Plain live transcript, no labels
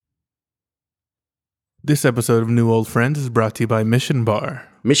This episode of New Old Friends is brought to you by Mission Bar.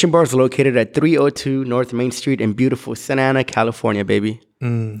 Mission Bar is located at 302 North Main Street in beautiful Santa Ana, California, baby.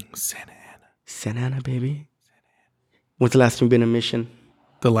 Santa Ana. Santa Ana, baby. When's the last time you've been to Mission?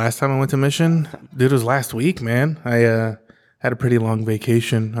 The last time I went to Mission? Dude, it was last week, man. I had a pretty long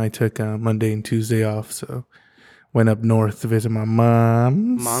vacation. I took Monday and Tuesday off, so went up north to visit my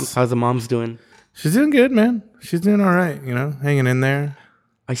mom. Moms? How's the moms doing? She's doing good, man. She's doing all right, hanging in there.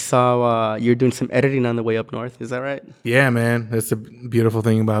 I saw you're doing some editing on the way up north. Is that right? Yeah, man. That's the beautiful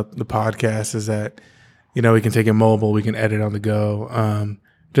thing about the podcast is that, we can take it mobile. We can edit on the go.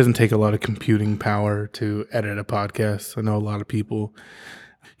 It doesn't take a lot of computing power to edit a podcast. I know a lot of people,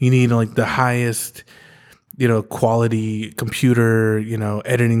 you need like the highest, quality computer,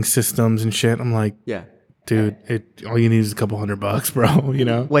 editing systems and shit. I'm like, Yeah. dude, all you need is a couple $100,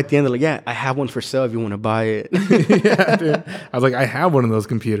 bro, Well, at the end, they're like, I have one for sale if you want to buy it. Yeah, dude. I was like, I have one of those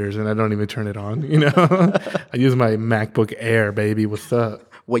computers and I don't even turn it on, I use my MacBook Air, baby. What's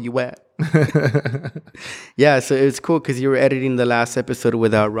up? Where you at? Yeah, so it's cool because you were editing the last episode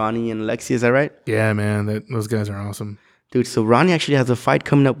with Ronnie and Lexi. Is that right? Yeah, man. Those guys are awesome. Dude, so Ronnie actually has a fight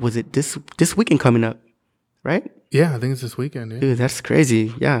coming up. Was it this weekend coming up? Right? Yeah, I think it's this weekend, dude. Dude, that's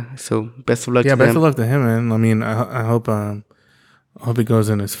crazy. Yeah. So best of luck to Yeah, them. best of luck to him, man. I mean, I hope it goes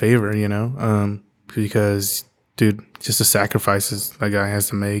in his favor, because, dude, just the sacrifices that guy has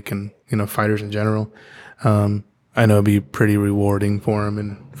to make and, fighters in general. I know it'd be pretty rewarding for him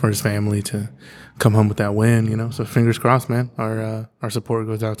and for his family to come home with that win, So fingers crossed, man. Our support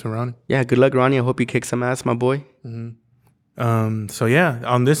goes out to Ronnie. Yeah, good luck, Ronnie. I hope you kick some ass, my boy. Mm-hmm. So yeah,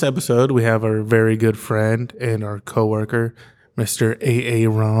 on this episode, we have our very good friend and our coworker, Mr.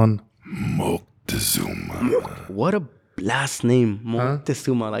 Aaron Moctezuma. What a last name,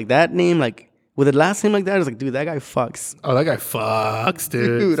 Moctezuma. Like that name, like with a last name like that, it's like, dude, that guy fucks. Oh, that guy fucks,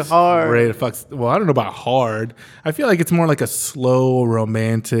 dude. Dude, hard. Great, fucks. Well, I don't know about hard. I feel like it's more like a slow,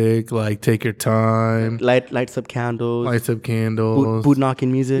 romantic, like take your time. Lights up candles. Lights up candles. Boot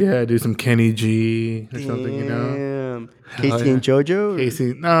knocking music. Yeah, do some Kenny G or something, Damn. Casey and JoJo?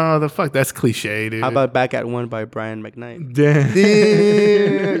 Casey, no, the fuck, that's cliche, dude. How about Back at One by Brian McKnight? Damn.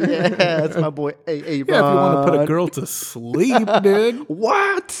 Yeah, that's my boy. Hey, Yeah, if you want to put a girl to sleep, dude.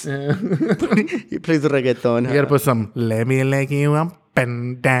 What? Yeah. He plays reggaeton. You gotta put some let me leg you up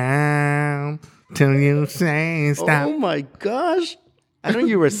and down till you say stop. Oh my gosh. I know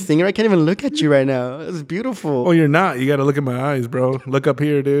you were a singer. I can't even look at you right now. It's beautiful. Oh, you're not. You gotta look at my eyes, bro. Look up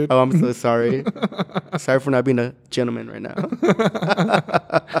here, dude. Oh, I'm so sorry. Sorry for not being a gentleman right now.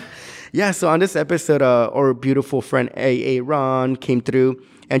 Yeah, so on this episode, our beautiful friend Aaron came through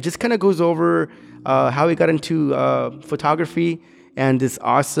and just kind of goes over how he got into photography and this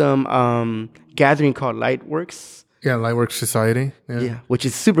awesome gathering called Lightworks. Yeah, Lightworks Society. Yeah, which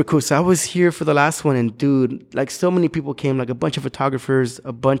is super cool. So I was here for the last one, and dude, like so many people came, like a bunch of photographers,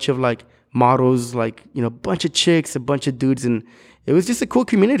 a bunch of like models, like, a bunch of chicks, a bunch of dudes, and it was just a cool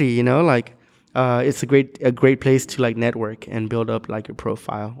community, it's a great place to like network and build up like your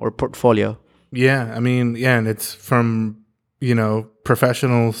profile or portfolio. Yeah, I mean, yeah, and it's from,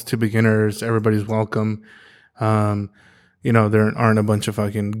 professionals to beginners. Everybody's welcome. There aren't a bunch of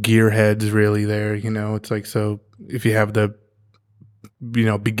fucking gearheads really there, It's like, so if you have the,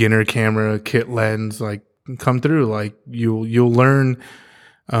 beginner camera, kit lens, like come through, like you'll learn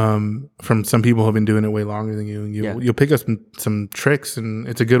from some people who have been doing it way longer than you. You'll pick up some tricks, and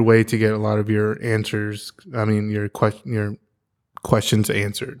it's a good way to get a lot of your answers. I mean, your questions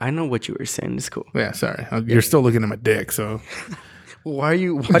answered. I know what you were saying. It's cool. Yeah, sorry. You're still looking at my dick, so. Why do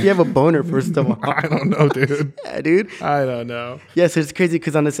you have a boner, first of all? I don't know, dude. Yeah, dude. I don't know. Yeah, so it's crazy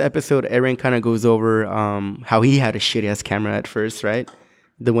because on this episode, Aaron kind of goes over how he had a shitty-ass camera at first, right?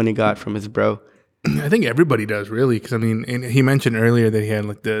 The one he got from his bro. I think everybody does, really, because, I mean, and he mentioned earlier that he had,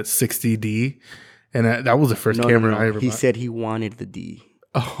 like, the 60D, and that was the first camera I ever bought. He said he wanted the D.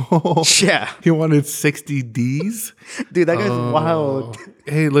 Oh. Yeah. He wanted 60 Ds? Dude, that guy's wild.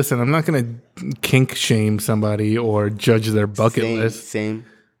 Hey, listen, I'm not going to kink shame somebody or judge their bucket list. Same.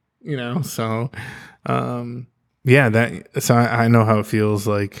 So, yeah, so I know how it feels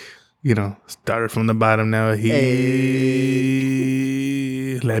like, started from the bottom now. Let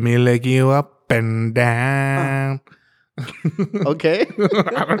me leg you up and down. Okay.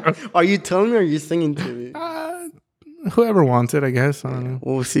 Are you telling me or are you singing to me? Whoever wants it, I guess. I don't know.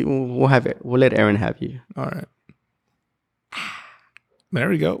 We'll see. We'll have it. We'll let Aaron have you. All right. There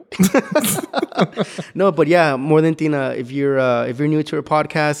we go. No, but yeah, more than Tina, if you're new to our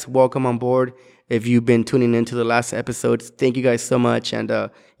podcast, welcome on board. If you've been tuning into the last episodes, thank you guys so much. And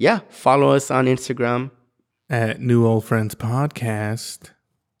follow us on Instagram at New Old Friends Podcast.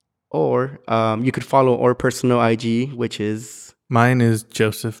 Or you could follow our personal IG, which is Mine is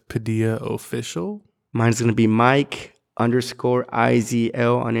Joseph Padilla Official. mine's gonna be Mike_IZL on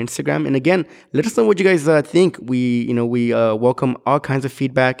Instagram. And again, let us know what you guys think. We welcome all kinds of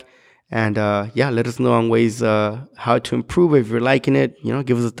feedback. And let us know on ways how to improve. If you're liking it,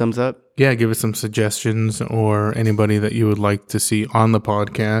 give us a thumbs up. Yeah, give us some suggestions or anybody that you would like to see on the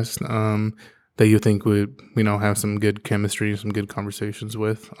podcast that you think would, have some good chemistry, some good conversations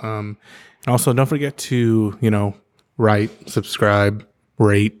with. And also, don't forget to, write, subscribe,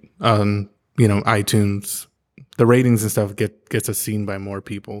 rate on, iTunes. The ratings and stuff gets us seen by more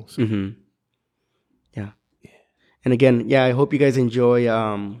people. So. Mm-hmm. And again, I hope you guys enjoy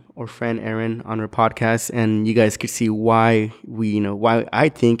our friend Aaron on our podcast, and you guys could see why why I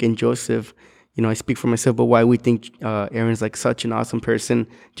think, and Joseph, I speak for myself, but why we think Aaron's like such an awesome person,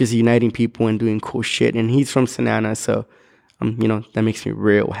 just uniting people and doing cool shit. And he's from Sanana, so that makes me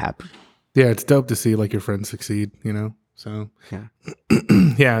real happy. Yeah, it's dope to see like your friends succeed, So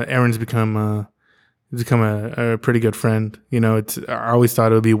yeah, Aaron's become a pretty good friend. I always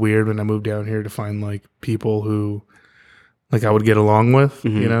thought it would be weird when I moved down here to find like people who like I would get along with,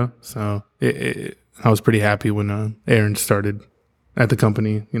 So I was pretty happy when Aaron started at the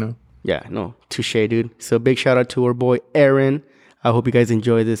company, Yeah, no, touche, dude. So big shout out to our boy Aaron. I hope you guys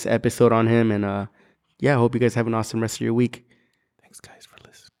enjoy this episode on him, and I hope you guys have an awesome rest of your week. Thanks, guys, for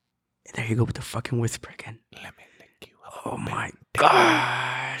listening. There you go with the fucking whisper again. Let me lick you up. Oh my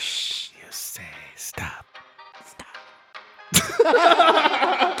gosh! You say stop.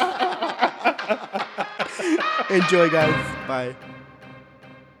 Enjoy, guys. Bye.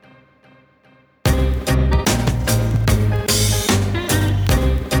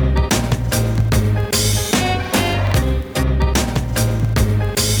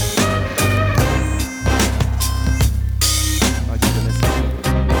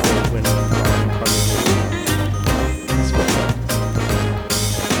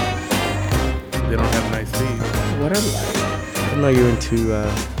 They don't have nice feet. What am I? I know you're into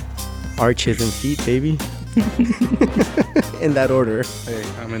arches and feet, baby. In that order. Hey,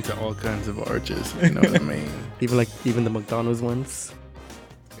 I'm into all kinds of arches. You know what I mean? Even the McDonald's ones.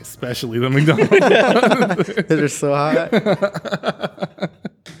 Especially the McDonald's. They're so hot.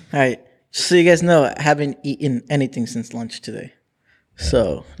 All right. So you guys know I haven't eaten anything since lunch today.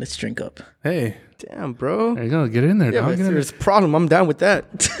 So let's drink up. Hey, Damn, bro. there you go. Get in there, Yeah, dog. but Get in there. serious problem. I'm down with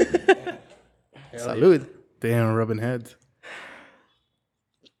that. Salud. Damn, rubbing heads.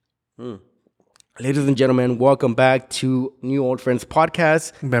 Ladies and gentlemen, welcome back to New Old Friends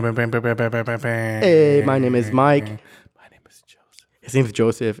podcast. Hey, my name is Mike. My name is Joseph. His name is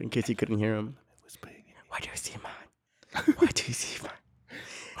Joseph, in case you couldn't hear him. Why do you see mine? Why do you see mine?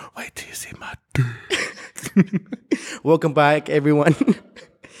 Wait till you see my Welcome back, everyone.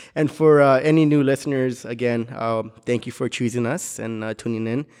 And for any new listeners, again, thank you for choosing us and tuning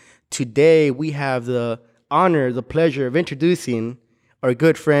in. Today, we have the honor, the pleasure of introducing our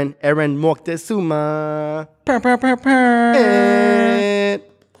good friend, Aaron Moctezuma. And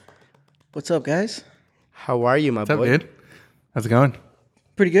What's up, guys? how are you, my What's up, boy? dude? How's it going?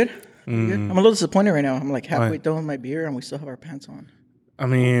 Pretty good. Pretty good. I'm a little disappointed right now. I'm like halfway Why? done with my beer and we still have our pants on. I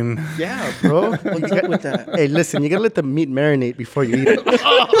mean, Yeah, bro. What's up with that? Hey, listen, you gotta let the meat marinate before you eat it.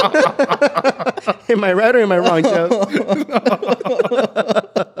 Am I right or am I wrong, Joe?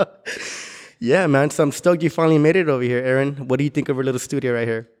 Yeah, man. So I'm stoked you finally made it over here, Aaron. What do you think of our little studio right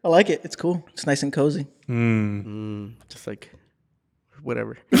here? I like it. It's cool. It's nice and cozy. Just like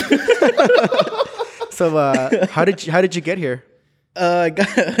whatever. So how did you get here?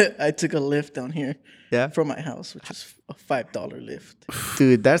 I took a lift down here Yeah, from my house, which is a $5 lift.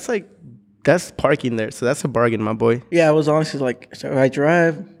 dude, that's parking there, so that's a bargain, my boy. Yeah, I was honestly like, so if I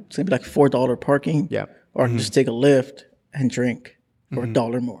drive, it's gonna be like $4 parking. Yeah, Or I can just take a lift and drink for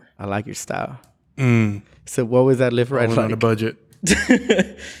 $1 more. I like your style. So what was that lift ride rolling on a like? budget.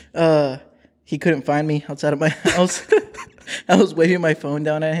 He couldn't find me outside of my house. I was waving my phone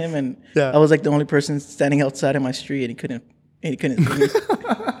down at him, and Yeah. I was like the only person standing outside of my street, and he couldn't see me.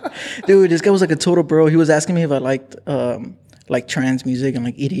 Dude, this guy was like a total bro. He was asking me if I liked like trance music and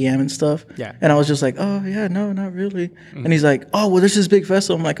like EDM and stuff. Yeah. And I was just like, oh yeah, no, not really. And he's like, oh well, there's this big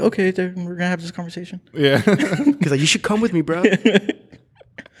festival. I'm like, okay, we're gonna have this conversation. Yeah. Because like, you should come with me, bro.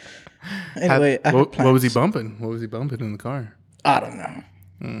 Anyway, I had what was he plans. bumping? What was he bumping in the car? I don't know.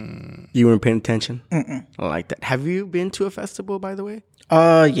 You weren't paying attention. I like that. Have you been to a festival, by the way?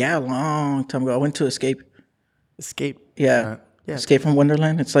 Yeah, a long time ago. I went to Escape. Escape. Yeah. Yeah. Escape from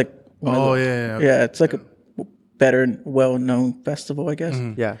Wonderland. It's like one of Oh, the- yeah. Yeah, it's like a better, well-known festival, I guess.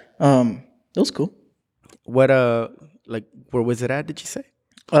 Yeah. It was cool. What like where was it at? Did you say?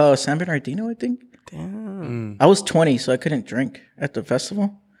 San Bernardino, I think. Damn. I was 20, so I couldn't drink at the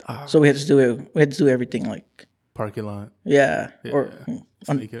festival. So we had to do it. We had to do everything like Parking lot. yeah, or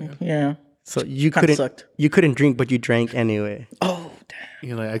Sneak it. yeah. So you Kinda couldn't sucked. you couldn't drink, but you drank anyway. Oh damn!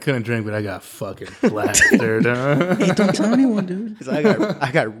 You're like, I couldn't drink, but I got fucking plastered. Huh? Hey, don't tell anyone, dude. 'Cause I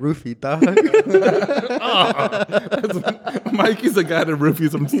got roofied, dog. Mikey's the guy that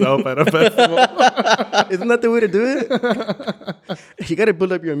roofies himself at a festival. Isn't that the way to do it? You got to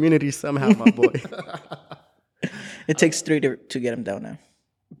build up your immunity somehow, my boy. It takes 3 to get him down now.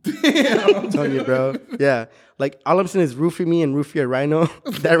 I'm telling you, bro. Yeah. Like, all I'm saying is roofie me and roofie a rhino.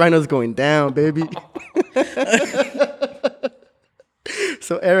 That rhino's going down, baby.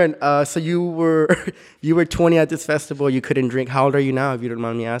 So, Aaron, so you were 20 at this festival. You couldn't drink. How old are you now, if you don't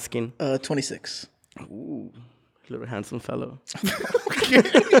mind me asking? 26. Ooh, little handsome fellow.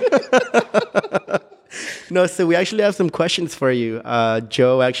 No, so we actually have some questions for you.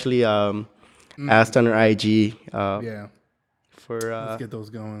 Joe actually asked on her IG Yeah. for... Let's get those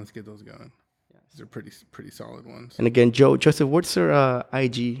going. Let's get those going. These are pretty solid ones. and again, Joseph, what's her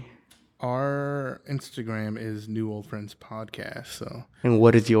IG? Our Instagram is New Old Friends Podcast. So And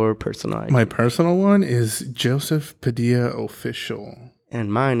what is your personal IG? my personal one is Joseph Padilla Official.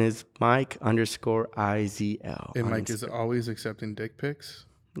 And mine is Mike_IZL. And Mike is always accepting dick pics.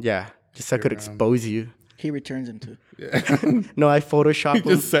 Yeah, just so I could expose you. He returns him too. No, I Photoshop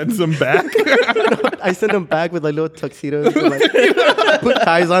them. Just sends them back. I send them back with like little tuxedos. And, like, put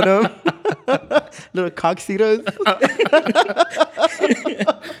ties on them. Little cockseatos.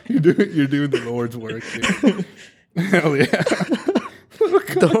 You're doing the Lord's work, dude. Hell yeah.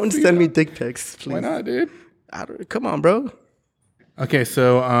 Don't send me dick pics, please. Why not, dude? Come on, bro. Okay,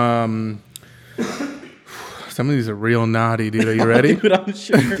 so some of these are real naughty, dude. Are you ready? Dude, I'm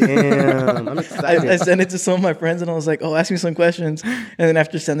sure. Damn, I'm excited. I sent it to some of my friends and I was like, "Oh, ask me some questions." And then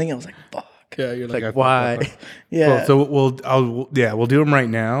after sending it, I was like, "Fuck." Yeah, you're Like, I why? fucked up. Yeah. Well, so we'll do them right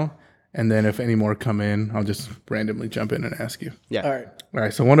now, and then if any more come in, I'll just randomly jump in and ask you. Yeah. All right. All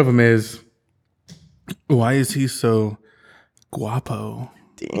right. So one of them is, why is he so guapo?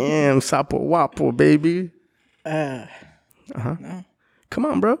 Damn, sapo wapo, baby. No. Come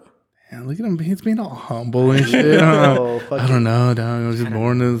on, bro. Yeah, look at him. He's being all humble and shit. Huh? Oh, fuck I don't know, dog. I was just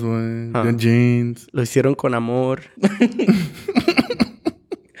born this way. Good genes. Lo hicieron con amor.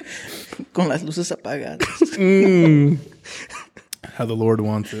 Con las luces apagadas. How the Lord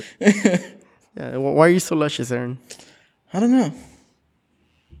wants it. Yeah. Why are you so luscious, Aaron? I don't know.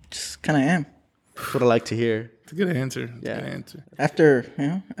 Just kind of am. That's what I like to hear. It's a good answer. It's Yeah. a good answer. After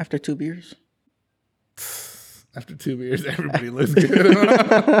 2 beers. After 2 beers, everybody looks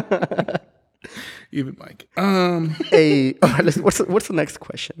good. Even Mike. Hey, all right, what's the next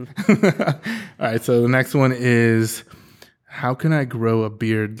question? All right. So the next one is, how can I grow a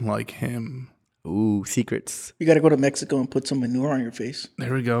beard like him? Ooh, secrets. You got to go to Mexico and put some manure on your face.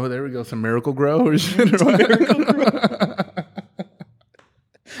 There we go. There we go. Some Miracle Grow or shit. Or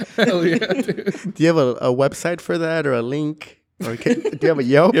Hell yeah, dude. Do you have a website for that or a link? Or do you have a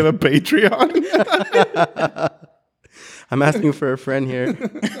Yelp? You have a Patreon? I'm asking for a friend here.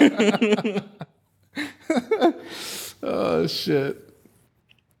 Oh, shit.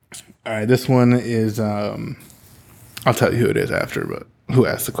 All right. This one is, I'll tell you who it is after, but who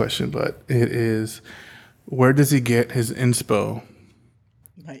asked the question, but it is, where does he get his inspo?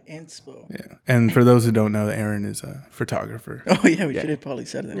 My inspo. Yeah. And for those who don't know, Aaron is a photographer. Oh yeah, we should have probably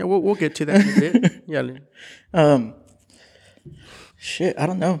said that. Yeah, we'll get to that in a bit. Yeah. Shit, I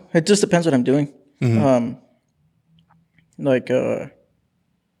don't know. It just depends what I'm doing. I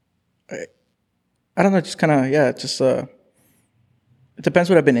don't know. Just kind of it depends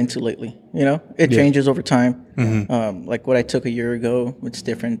what I've been into lately. You know, it changes over time. Like what I took a year ago, it's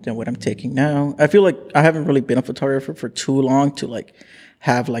different than what I'm taking now. I feel like I haven't really been a photographer for too long to like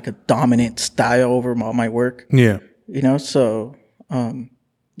have like a dominant style over all my work. Yeah. You know, so I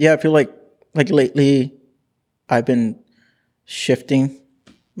feel like lately I've been shifting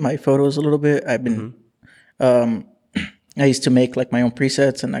my photos a little bit. I've been I used to make like my own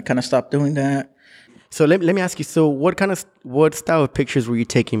presets and I kind of stopped doing that. So let me ask you. So what style of pictures were you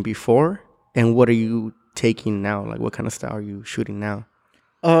taking before, and what are you taking now? Like what kind of style are you shooting now?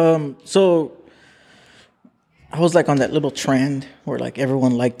 So I was like on that little trend where like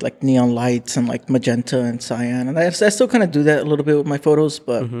everyone liked like neon lights and like magenta and cyan, and I still kind of do that a little bit with my photos,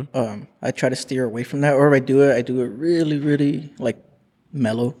 but I try to steer away from that. Or if I do it really, really like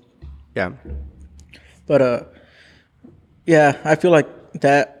mellow. Yeah. But I feel like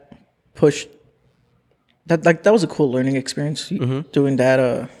that pushed that was a cool learning experience doing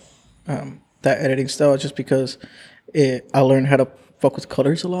that that editing style, just because I learned how to fuck with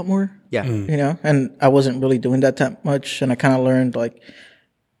colors a lot more. Yeah. You know, and I wasn't really doing that much, and I kind of learned like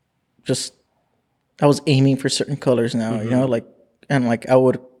just I was aiming for certain colors now. You know, like and like I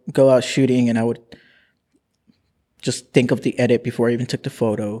would go out shooting, and I would just think of the edit before I even took the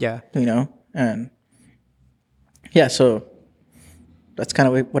photo. Yeah. You know, and yeah, so that's kind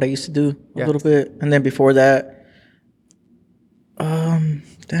of what I used to do a little bit, and then before that, damn,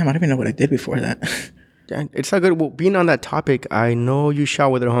 I don't even know what I did before that. Yeah, it's not good. Well, being on that topic, I know you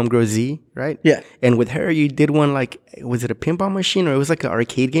shot with her homegirl Z, right? Yeah. And with her, you did one like, was it a pinball machine or it was like an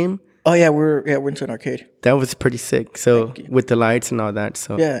arcade game? Oh yeah, we're into an arcade. That was pretty sick. So with the lights and all that.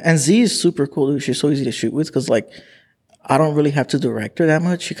 So Yeah, and Z is super cool, dude. She's so easy to shoot with because like I don't really have to direct her that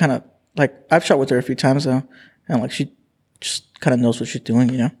much. She kind of like I've shot with her a few times now, and like she just kind of knows what she's doing,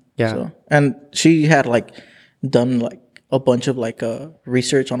 you know. Yeah. So, and she had like done like a bunch of like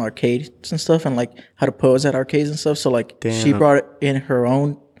research on arcades and stuff, and like how to pose at arcades and stuff. So like she brought in her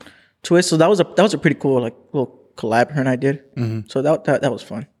own twist. So that was a pretty cool like little collab her and I did. So that was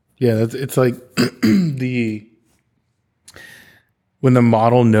fun. Yeah, it's like when the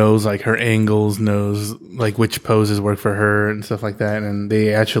model knows like her angles, knows like which poses work for her and stuff like that, and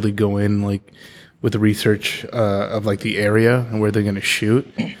they actually go in like with the research of like the area and where they're gonna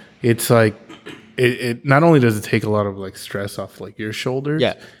shoot. It's like it not only does it take a lot of like stress off like your shoulders,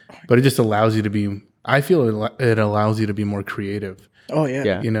 but it just allows you to be. I feel it allows you to be more creative. Oh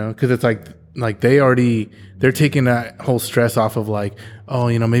yeah. You know, because it's like they're taking that whole stress off of like, oh,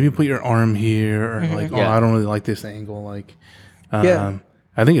 you know, maybe put your arm here, or like, oh, I don't really like this angle. Like, I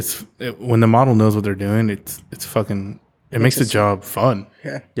think when the model knows what they're doing, it's fucking, it makes the job fun.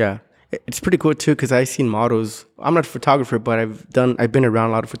 yeah, it's pretty cool too because I've seen models. I'm not a photographer, but I've been around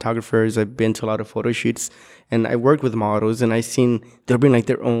a lot of photographers. I've been to a lot of photo shoots, and I worked with models, and I've seen they'll bring like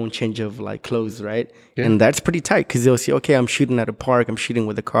their own change of like clothes, right? Yeah. And that's pretty tight because they'll see, okay, I'm shooting at a park, I'm shooting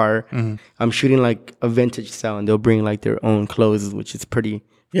with a car, I'm shooting like a vintage style, and they'll bring like their own clothes, which is pretty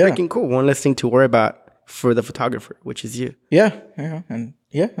freaking cool. One less thing to worry about for the photographer, which is you. Yeah, and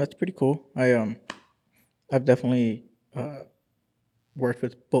that's pretty cool. I've definitely worked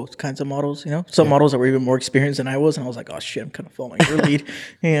with both kinds of models, you know. Some models that were even more experienced than I was, and I was like, oh shit, I'm kind of following your lead.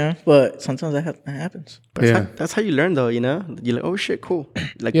 Yeah, but sometimes that happens. But that's how you learn though, you know. You're like, oh shit, cool.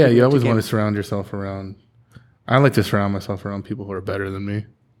 Like, you always want to surround yourself around. I like to surround myself around people who are better than me.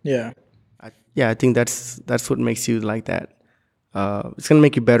 Yeah. I think that's what makes you like that. It's gonna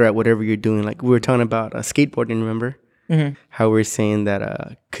make you better at whatever you're doing. Like we were talking about skateboarding, remember? How we were saying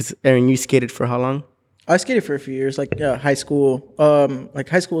that because Aaron, you skated for how long? I skated for a few years, like high school. Like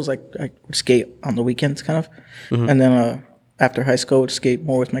high school was like I would skate on the weekends, kind of, and then after high school, I would skate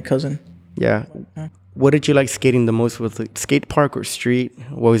more with my cousin. Yeah. What did you like skating the most with, like skate park or street?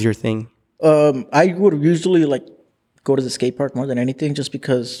 What was your thing? I would usually like go to the skate park more than anything, just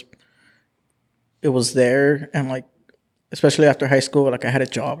because it was there, and like especially after high school, like I had a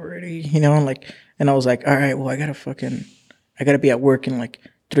job already, you know, and I was like, all right, well, I gotta be at work in like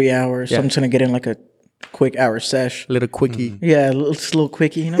 3 hours, so I'm just gonna get in like a quick hour sesh. Little quickie. Yeah, a little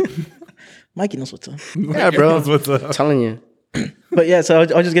quickie, you know. Mikey knows what's up. Yeah, bro. Knows what's up. I'm telling you. But yeah, so I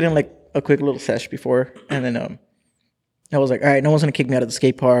was just getting like a quick little sesh before, and then I was like, all right, no one's gonna kick me out of the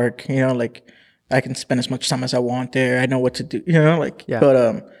skate park, you know, like I can spend as much time as I want there. I know what to do, you know, like. Yeah.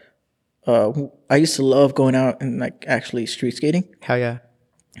 But I used to love going out and like actually street skating. Hell yeah.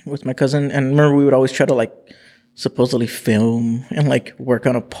 With my cousin, and remember we would always try to like supposedly film and like work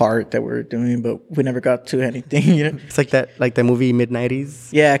on a part that we were doing, but we never got to anything, you know. It's like that movie mid-90s.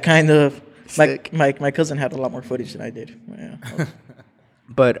 Yeah, kind of. Sick. Like my cousin had a lot more footage than I did. Yeah.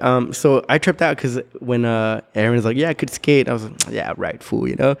 But so I tripped out because when Aaron's like, yeah, I could skate, I was like, yeah, right, fool,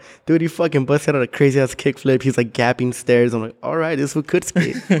 you know. Dude, he fucking busted out a crazy ass kickflip. He's like gapping stairs. I'm like, all right, this one could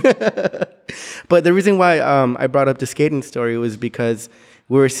skate. But the reason why I brought up the skating story was because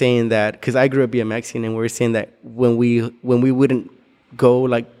we were saying that, because I grew up BMXing, and we were saying that when we wouldn't go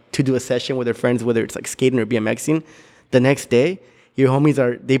like to do a session with our friends, whether it's like skating or BMXing, the next day your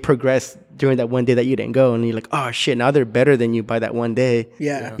homies they progress during that one day that you didn't go, and you're like, oh shit, now they're better than you by that one day.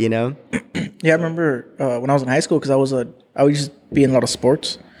 Yeah, you know. Yeah, I remember when I was in high school, because I would just be in a lot of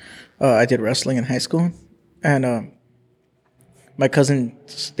sports. I did wrestling in high school, and my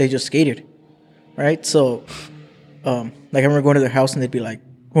cousins, they just skated, right? So like I remember going to their house, and they'd be like,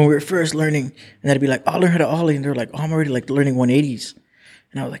 when we were first learning, and they'd be like, I'll learn how to ollie, and they're like, oh, I'm already like learning 180s,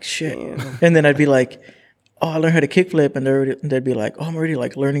 and I was like, shit. And then I'd be like, oh, I learned how to kickflip, and they'd be like, oh, I'm already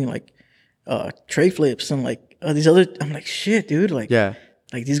like learning like tray flips and like these other. I'm like, shit, dude, like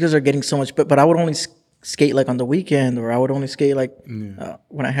like these guys are getting so much, but I would only skate like on the weekend, or I would only skate like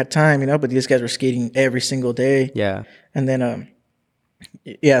when I had time, you know. But these guys were skating every single day. Yeah. And then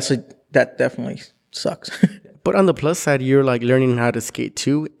Yeah, so that definitely sucks. But on the plus side, you're like learning how to skate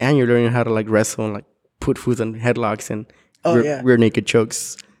too, and you're learning how to like wrestle and like put foods on headlocks and rear naked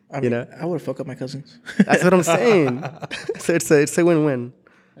chokes. I mean, I would fuck up my cousins. That's what I'm saying. So it's a win-win.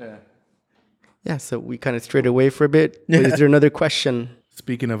 Yeah. So we kind of strayed away for a bit. But is there another question?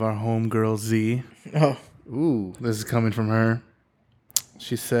 Speaking of our homegirl Z, Oh, Ooh. this is coming from her.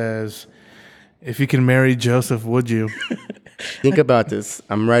 She says, "If you can marry Joseph, would you?" Think about this.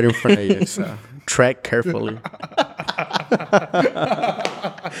 I'm right in front of you. So track carefully.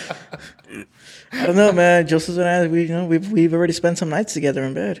 I don't know, man. Joseph and I, we've already spent some nights together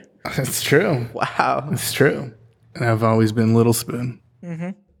in bed. It's true. Wow. It's true. And I've always been Little Spoon.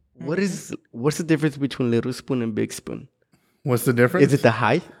 What's the difference between little spoon and big spoon? What's the difference? Is it the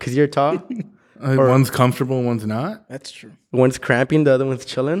height? Because you're tall. One's comfortable, one's not. That's true. One's cramping, the other one's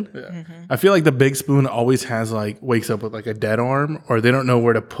chilling. Yeah. I feel like the big spoon always has like wakes up with like a dead arm, or they don't know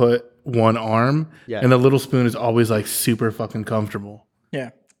where to put one arm. Yeah. And the little spoon is always like super fucking comfortable.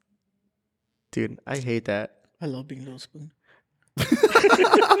 Yeah. Dude, I hate that. I love being Little Spoon.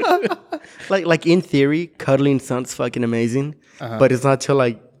 Like in theory, cuddling sounds fucking amazing, but it's not till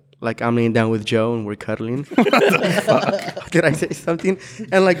like I'm laying down with Joe and we're cuddling. What the fuck? Did I say something?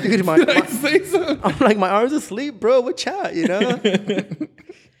 And like, dude, I'm like, my arm's asleep, bro. What's out, you know?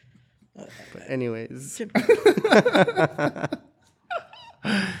 But anyways,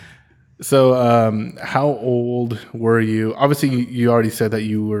 So, how old were you? Obviously, you already said that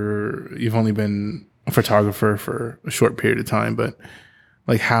you've only been a photographer for a short period of time, but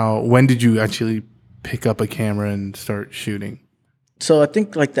like when did you actually pick up a camera and start shooting? So I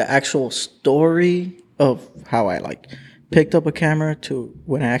think like the actual story of how I like picked up a camera to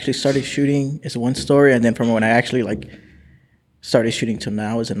when I actually started shooting is one story, and then from when I actually like started shooting to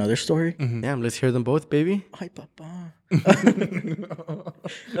now is another story. damn, let's hear them both, baby. Hi, Papa.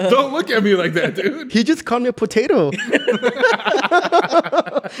 Don't look at me like that, dude. He just called me a potato.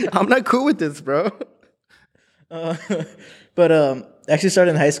 I'm not cool with this, bro. But actually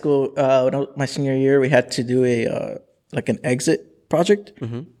started in high school. My senior year, we had to do a like an exit project,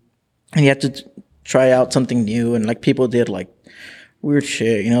 and you had to try out something new. And like people did like weird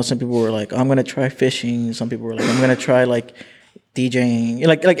shit. You know, some people were like, "I'm gonna try fishing." Some people were like, "I'm gonna try like DJing."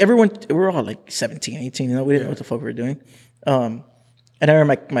 Like everyone, we were all like 17, 18. You know, we didn't know what the fuck we were doing. And I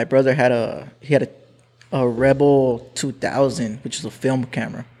remember my brother had a Rebel 2000, which is a film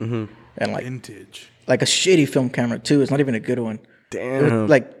camera, and like Vintage. like a shitty film camera too. It's not even a good one. Damn.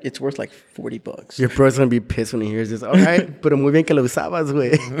 Like it's worth like $40. Your bro's gonna be pissed when he hears this. All right, pero muy bien que lo usabas,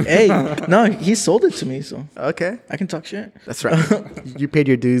 güey. Hey, no, he sold it to me, so Okay, I can talk shit. that's right. You paid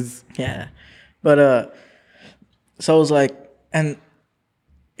your dues. Yeah, but so I was like, and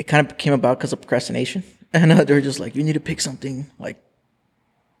it kind of came about because of procrastination, and they were just like, you need to pick something like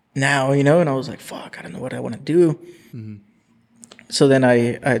now, you know, and I was like, fuck, I don't know what I want to do. So then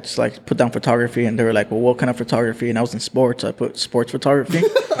I just like put down photography, and they were like, well, what kind of photography? And I was in sports, so I put sports photography.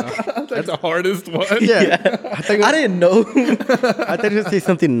 That's the hardest one. Yeah, I didn't know. I thought you were gonna say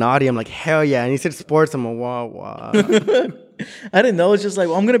something naughty. I'm like, hell yeah. And he said sports. I'm like, wow. I didn't know. It's just like,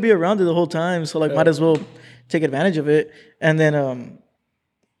 well, I'm gonna be around it the whole time, so like, might as well take advantage of it. And then,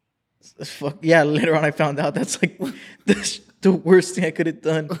 later on, I found out that's like the worst thing I could have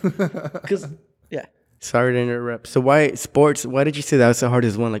done. Because, yeah. Sorry to interrupt. So why sports? Why did you say that was the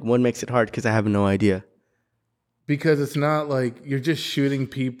hardest one? Like, what makes it hard? Because I have no idea. Because it's not like you're just shooting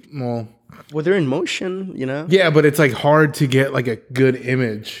people. Well, they're in motion, you know? Yeah, but it's like hard to get like a good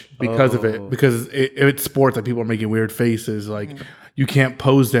image because of it. Because it's sports, like people are making weird faces. Like you can't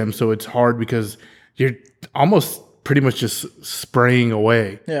pose them, so it's hard because you're almost pretty much just spraying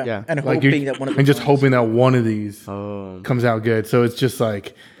away. Yeah. And Like hoping that one of and just hoping that one of these Oh. comes out good. So it's just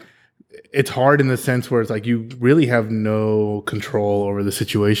like it's hard in the sense where it's like you really have no control over the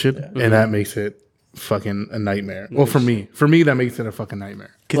situation, and that makes it fucking a nightmare. Well, for me, that makes it a fucking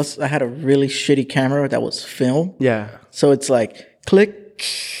nightmare. Plus, I had a really shitty camera that was film. Yeah. So it's like click,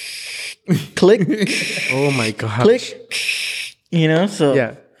 click, Oh my god. click. You know, so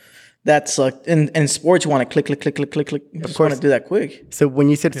Yeah. that sucked. In sports, you want to click, click, click, click, click, click. You just want to do that quick. So when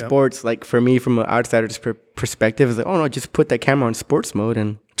you said sports, like for me, from an outsider's perspective, it's like, oh no, just put that camera on sports mode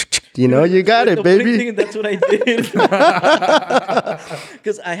and you know, you got it, The funny baby. thing, that's what I did.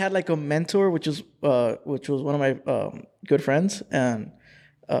 Because I had like a mentor, which was one of my good friends, and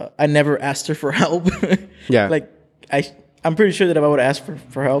I never asked her for help. Yeah. Like I'm pretty sure that if I would have asked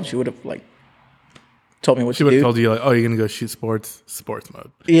for help, she would have like told me what She to would have do. told you like, "Oh, you're gonna go shoot sports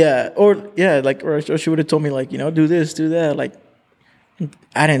mode." Yeah, or she would have told me like, you know, do this, do that. Like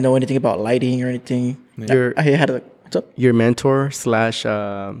I didn't know anything about lighting or anything. You're- I had a What's up? Your mentor slash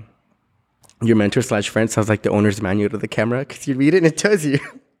friend sounds like the owner's manual to the camera because you read it and it tells you,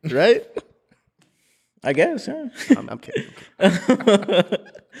 right? I guess, yeah. I'm kidding.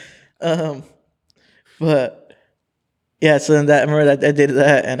 But yeah, so then I remember that I did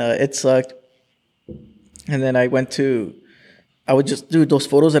that and it sucked. And then I would just, dude, those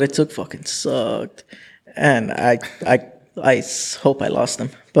photos that I took fucking sucked. And I hope I lost them.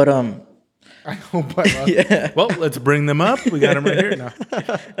 But I hope I lost. yeah. Well, let's bring them up. We got them right here now.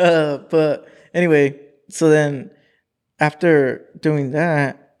 But anyway, so then after doing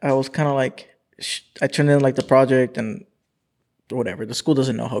that, I was kind of like, I turned in like the project and whatever. The school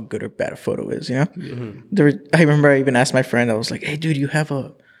doesn't know how good or bad a photo is, you know? I remember I even asked my friend, I was like, hey, dude, you have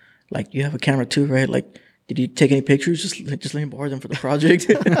a camera too, right? Like, did you take any pictures? Just let me borrow them for the project.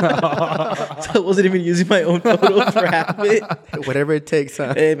 So I wasn't even using my own photos for half of it. Whatever it takes,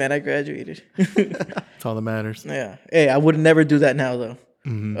 huh? Hey, man, I graduated. That's all that matters. Yeah. Hey, I would never do that now, though.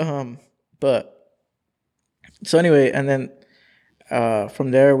 But so anyway, and then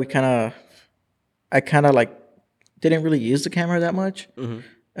from there, I kind of like didn't really use the camera that much.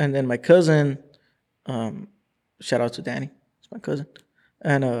 And then my cousin, shout out to Danny, it's my cousin.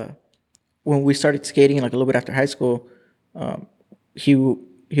 And when we started skating, like a little bit after high school, he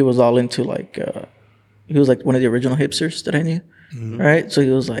was all into like he was like one of the original hipsters that I knew, right? So he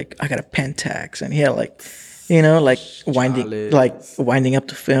was like, I got a Pentax, and he had like, you know, like winding up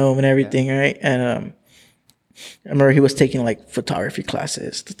the film and everything, right? And I remember he was taking like photography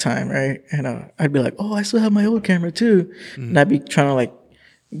classes at the time, right? And I'd be like, oh, I still have my old camera too, and I'd be trying to like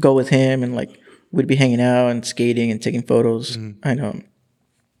go with him, and like we'd be hanging out and skating and taking photos.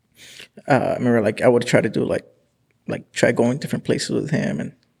 I remember like I would try to do like try going different places with him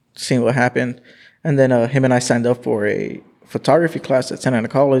and seeing what happened. And then him and I signed up for a photography class at Santa Ana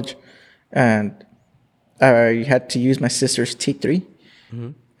College, and I had to use my sister's T3,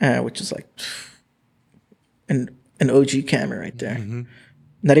 which is like an OG camera right there.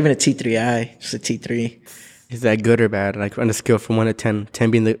 Not even a T3i, just a T3. Is that good or bad? Like on a scale from 1 to 10, 10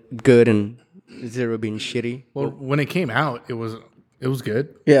 being the good and 0 being shitty? Well, when it came out, it was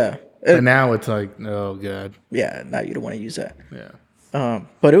good. Yeah. And now it's like, oh god. Yeah, now you don't want to use that. Yeah.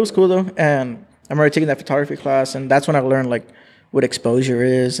 But it was cool though, and I remember taking that photography class, and that's when I learned like what exposure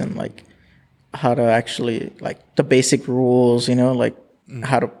is and like how to actually like the basic rules, you know, like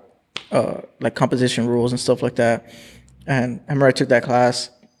how to like composition rules and stuff like that. And I remember I took that class,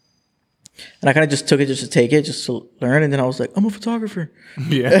 and I kind of just took it just to take it, just to learn. And then I was like, I'm a photographer.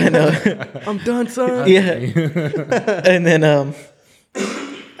 Yeah. And, I'm done, son. yeah. And then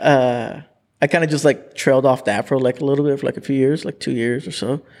I kind of just like trailed off that for like a little bit for like a few years, like 2 years or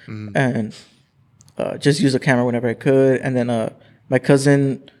so, and just used the camera whenever I could. And then my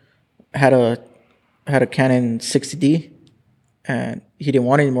cousin had a Canon 60D, and he didn't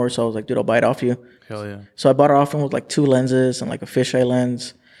want it anymore, so I was like, dude, I'll buy it off you. Hell yeah. So I bought it off him with like 2 lenses and like a fisheye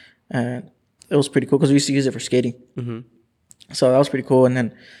lens, and it was pretty cool because we used to use it for skating. So that was pretty cool. And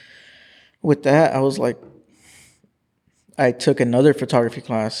then with that, I was like, I took another photography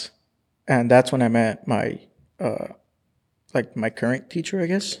class, and that's when I met my like my current teacher, I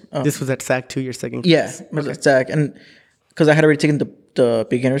guess. This was at SAC 2, your second Yeah, class? it was at SAC, and because I had already taken the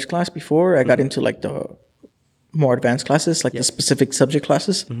beginners class before, I got into like the more advanced classes, like the specific subject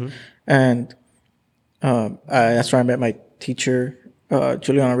classes, and that's where I met my teacher,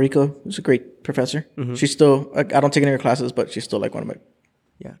 Juliana Rico, who's a great professor. She's still I don't take any of her classes, but she's still like one of my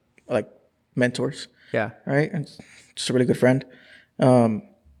like mentors. Yeah. Right, and just a really good friend.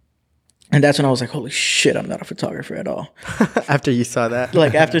 And that's when I was like, holy shit, I'm not a photographer at all. After you saw that?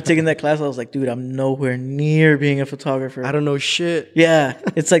 Like after taking that class, I was like, dude, I'm nowhere near being a photographer. I don't know shit. Yeah,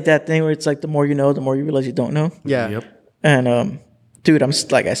 it's like that thing where it's like the more you know, the more you realize you don't know. Yeah. Yep. And dude, I'm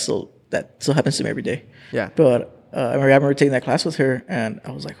like, that still happens to me every day. Yeah. But I remember taking that class with her, and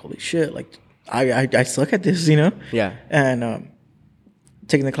I was like, holy shit, like I suck at this, you know? Yeah. And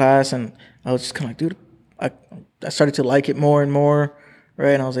taking the class, and I was just kind of like, dude, I started to like it more and more,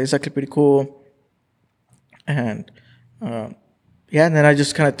 right? And I was like, it's actually pretty cool. And yeah, and then I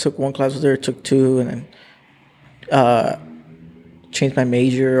just kind of took one class with her, took 2, and then changed my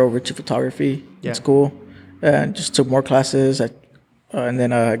major over to photography in school, and just took more classes. And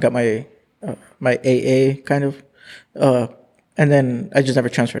then I got my my AA kind of, and then I just never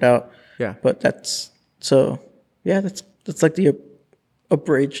transferred out. Yeah. But that's like the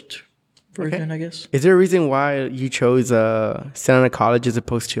abridged version, I guess. Is there a reason why you chose Santa Ana College as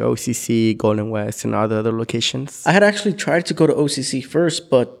opposed to OCC, Golden West, and all the other locations? I had actually tried to go to OCC first,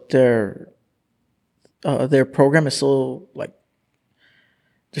 but their program is so like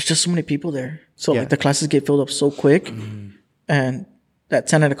there's just so many people there. So Yeah. like the classes get filled up so quick, and at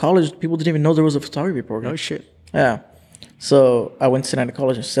Santa Ana College, people didn't even know there was a photography program. Oh shit. Yeah. So I went to Santa Ana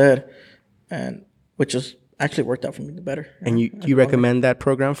College instead, and which is actually worked out for me the better. And you recommend that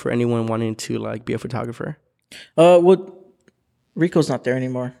program for anyone wanting to like be a photographer? Well, Rico's not there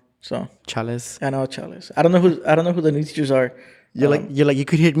anymore, so Chalice. I know Chalice. I don't know who the new teachers are. You're like you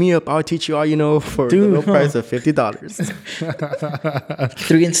could hit me up. I'll teach you all you know for the Dude, low price of $50.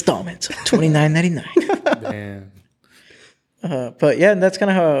 3 installments, $29.99. Damn. But yeah, and that's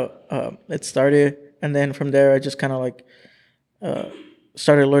kind of how it started. And then from there, I just kind of like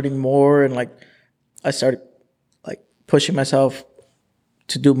started learning more, and like I started like pushing myself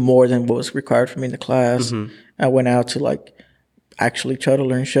to do more than what was required for me in the class. I went out to like actually try to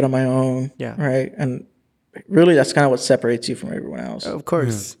learn shit on my own. Yeah. Right. And really, that's kind of what separates you from everyone else. Of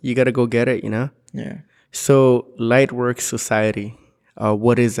course, you got to go get it, you know? Yeah. So, Lightworks Society,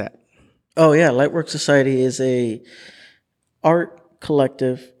 what is that? Oh yeah, Lightwork Society is a art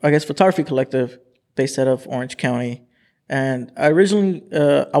collective, I guess photography collective, based out of Orange County. And I originally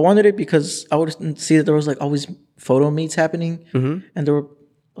I wanted it because I would see that there was like always photo meets happening, and there were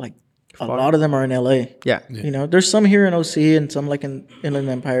like a lot of them are in LA. Yeah. You know, there's some here in OC and some like in Inland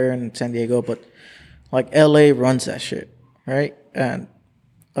Empire and San Diego, but like LA runs that shit, right? And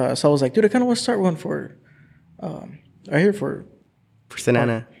so I was like, dude, I kind of want to start one for right here for Santa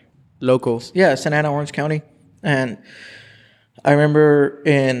Ana. Locals. yeah, Santa Ana, Orange County. And I remember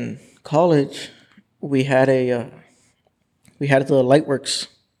in college we had the Lightworks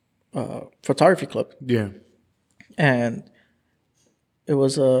photography club, Yeah. and it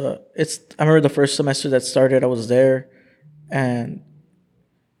was I remember the first semester that started, I was there, and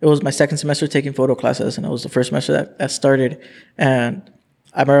it was my second semester taking photo classes, and it was the first semester that started. And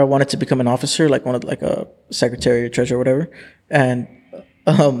I remember I wanted to become an officer, like a secretary or treasurer or whatever, and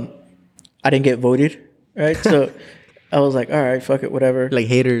I didn't get voted, right? So I was like, all right, fuck it, whatever. Like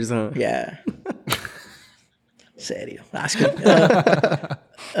haters, huh? Yeah. Serio.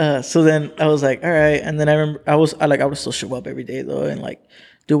 So then I was like, all right. And then I remember I would still show up every day though, and like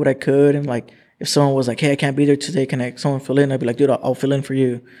do what I could. And like if someone was like, hey, I can't be there today, can someone fill in? I'd be like, dude, I'll fill in for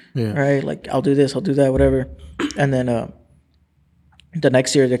you. Yeah. All right. Like I'll do this, I'll do that, whatever. And then the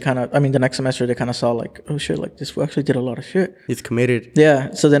next semester they kind of saw like, oh shit, like this actually did a lot of shit. He's committed.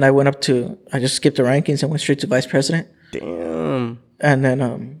 Yeah. So then I just skipped the rankings and went straight to vice president. Damn. And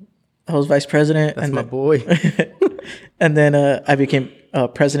then I was vice president. That's and my then, boy. And then I became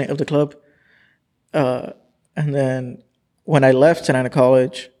president of the club. And then when I left Santa Ana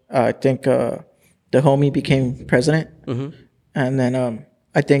College, I think the homie became president. And then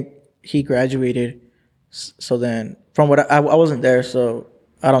I think he graduated. So then from what I wasn't there, so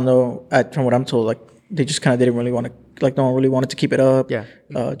I don't know. From what I'm told, like they just kind of didn't really want to, like no one really wanted to keep it up. Yeah.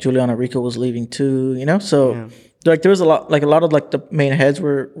 Juliana Rico was leaving too, you know? So like there was a lot of like the main heads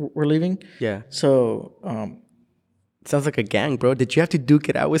were leaving. Yeah. So Sounds like a gang, bro. Did you have to duke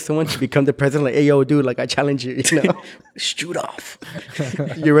it out with someone to become the president? Like, hey, yo, dude, like I challenge you, you know? shoot off.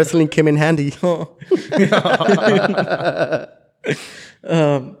 You're wrestling Kim in Handy.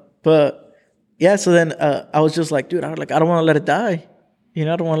 But yeah, so then I was just like, dude, I don't want to let it die. You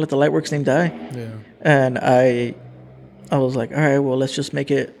know, I don't want to let the Lightworks name die. Yeah. And I was like, all right, well, let's just make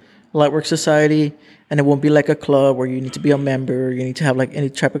it Lightworks Society, and it won't be like a club where you need to be a member. You need to have like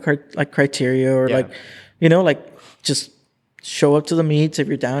any type of criteria or like, you know, like just show up to the meets. If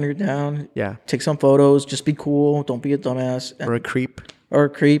you're down, you're down. Yeah. Take some photos. Just be cool. Don't be a dumbass. Or a creep. Or a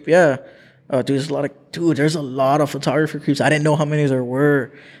creep, yeah. There's a lot of photographer creeps. I didn't know how many there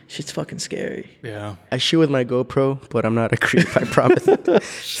were. Shit's fucking scary. Yeah. I shoot with my GoPro, but I'm not a creep, I promise.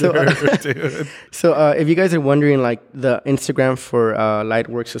 Sure, dude. So if you guys are wondering, like the Instagram for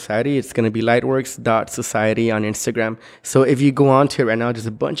Lightworks Society, it's going to be lightworks.society on Instagram. So if you go on to it right now, there's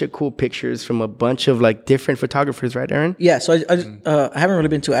a bunch of cool pictures from a bunch of like different photographers, right, Aaron? Yeah, so I haven't really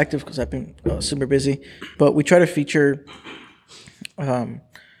been too active because I've been super busy. But we try to feature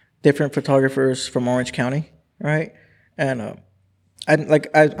different photographers from Orange County, right? And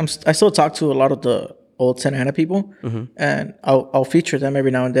I still talk to a lot of the old Santa Ana people, and I'll feature them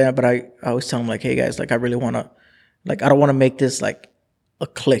every now and then. But I always tell them like, hey guys, like I really want to, like I don't want to make this like a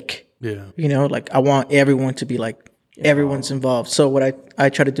clique. Yeah. You know, like I want everyone to be like everyone's involved. So what I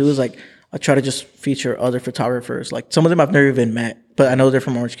try to do is like I try to just feature other photographers. Like some of them I've never even met, but I know they're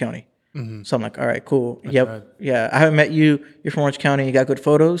from Orange County. So I'm like, all right, cool. Yep. right. Yeah. I haven't met you. You're from Orange County. You got good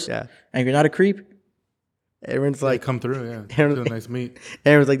photos. Yeah. And you're not a creep. Aaron's Like like, come through, yeah. Aaron- Do a nice meet.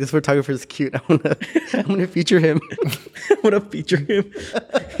 Aaron's like, this photographer is cute. I'm gonna feature him. I'm gonna feature him.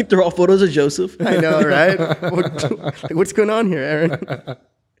 They're all photos of Joseph. I know, right? What's going on here, Aaron?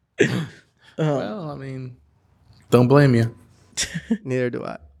 Well, I mean, don't blame you. Neither do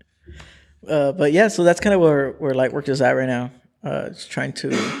I. But yeah, so that's kind of where Lightworks is at right now. Just trying to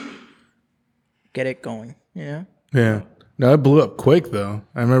get it going. Yeah. Yeah. No, it blew up quick though.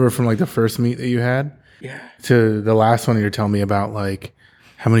 I remember from like the first meet that you had Yeah. to the last one you're telling me about, like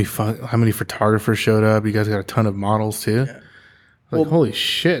how many photographers showed up. You guys got a ton of models too. Yeah. Like, holy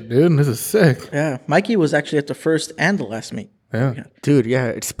shit, dude, this is sick. Yeah. Mikey was actually at the first and the last meet. Yeah. Dude, yeah,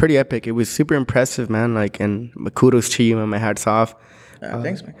 it's pretty epic. It was super impressive, man. Like, and kudos to you, man. My hat's off.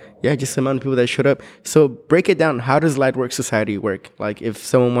 Thanks, man. Yeah, just the amount of people that showed up. So break it down. How does Lightwork Society work? Like, if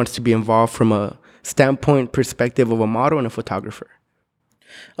someone wants to be involved from a standpoint perspective of a model and a photographer.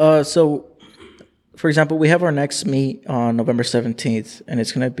 So, for example, we have our next meet on November 17th, and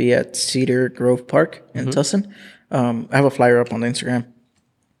it's going to be at Cedar Grove Park in Tustin. I have a flyer up on the Instagram.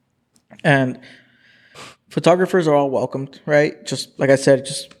 And photographers are all welcomed, right? Just like I said,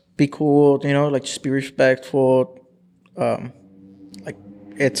 just be cool, like just be respectful. Like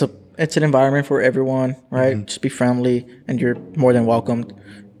it's an environment for everyone, right? Just be friendly, and you're more than welcomed.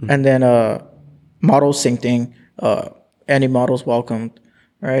 And then models, same thing. Any models welcomed,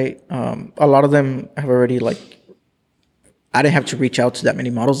 right? A lot of them have already I didn't have to reach out to that many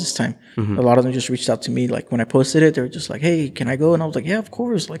models this time. A lot of them just reached out to me. Like when I posted it, they were just like, "Hey, can I go?" And I was like, "Yeah, of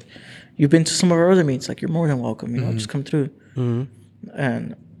course." Like, you've been to some of our other meets. Like, you're more than welcome. Just come through.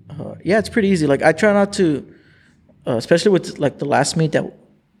 And yeah, it's pretty easy. Like, I try not to, especially with like the last meet that,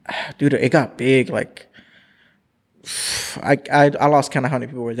 dude, it got big. Like, I lost count of how many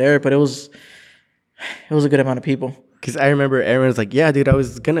people were there, but it was a good amount of people. Because I remember Aaron's like, yeah, dude, I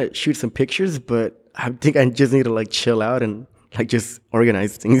was going to shoot some pictures, but I think I just need to like chill out and like just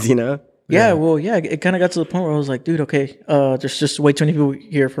organize things, Yeah, well, yeah, it kind of got to the point where I was like, dude, okay, there's just way too many people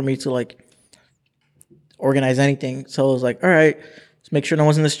here for me to like organize anything. So I was like, all right, just make sure no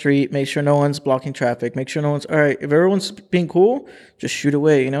one's in the street, make sure no one's blocking traffic, make sure no one's, all right, if everyone's being cool, just shoot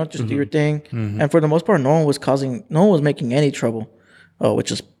away, just do your thing. And for the most part, no one was making any trouble,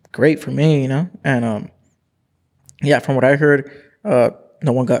 which is great for me, and yeah, from what I heard,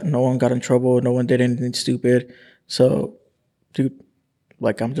 no one got in trouble, no one did anything stupid. So, dude,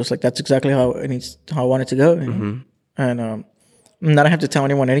 like I'm just like that's exactly how I want it to go. And I don't have to tell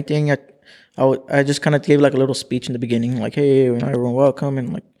anyone anything. I just kind of gave like a little speech in the beginning, like, hey, everyone welcome,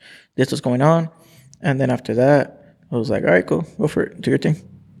 and like this is going on. And then after that, I was like, all right, cool, go for it, do your thing.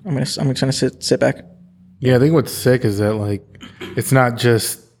 I'm gonna sit back. Yeah, I think what's sick is that like it's not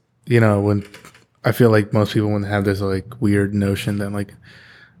just when I feel like most people would have this like weird notion that like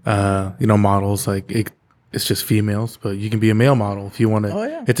models like it's just females, but you can be a male model if you want to. Oh,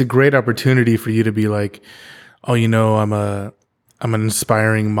 yeah. It's a great opportunity for you to be like, oh, I'm an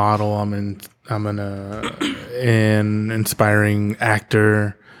inspiring model. I'm an inspiring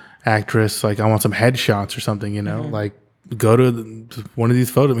actress. Like I want some headshots or something. Like go to one of these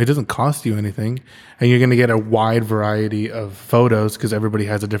photos. It doesn't cost you anything, and you're gonna get a wide variety of photos because everybody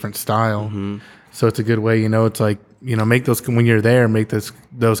has a different style. So it's a good way. It's like make those when you're there, make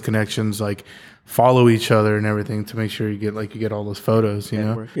those connections. Like follow each other and everything to make sure you get all those photos.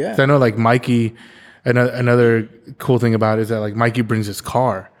 Yeah. 'Cause I know like Mikey. Another cool thing about it is that like Mikey brings his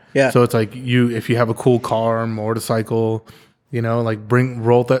car. Yeah. So it's like if you have a cool car, motorcycle, like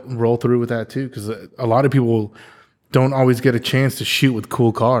roll through with that too, because a lot of people don't always get a chance to shoot with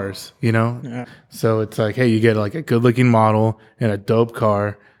cool cars. Yeah. So it's like, hey, you get like a good looking model and a dope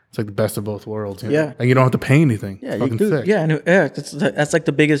car. It's like the best of both worlds. Yeah. And you don't have to pay anything. Yeah, Fucking you do. sick. Yeah, and that's like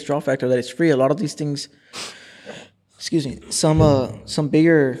the biggest draw factor, that it's free. A lot of these things, excuse me, some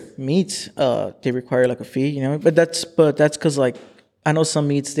bigger meets they require like a fee, but that's because like I know some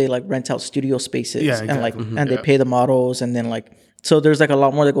meets they like rent out studio spaces, Yeah, and like exactly. and they pay the models, and then like so there's like a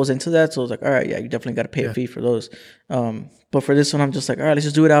lot more that goes into that. So it's like, all right, yeah, you definitely got to pay a fee for those. But for this one, I'm just like, all right, let's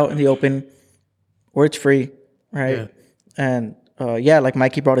just do it out in the open where it's free, right? Yeah. And like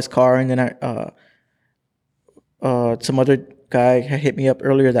Mikey brought his car, and then some other guy had hit me up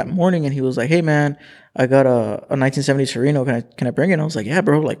earlier that morning, and he was like, hey man, I got a 1970 Torino, can I bring it? And I was like, yeah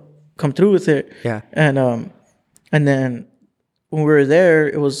bro, like come through with it. Yeah. And then when we were there,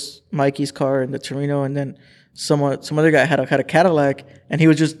 it was Mikey's car and the Torino, and then some other guy had a Cadillac, and he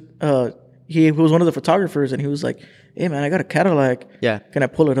was just he was one of the photographers, and he was like, hey man, I got a Cadillac, Yeah. can I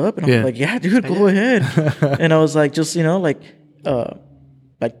pull it up? And I Yeah. was like, yeah dude, go ahead. And I was like, just like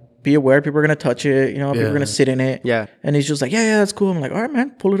be aware people are gonna touch it, people are gonna sit in it. Yeah. And he's just like, yeah, that's cool. I'm like, all right, man,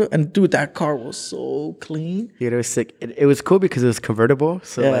 pull it up. And dude, that car was so clean. Yeah, it was sick. It was cool because it was convertible,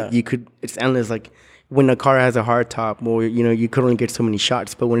 so Yeah. like it's endless. Like when a car has a hard top, well, you know, you could only get so many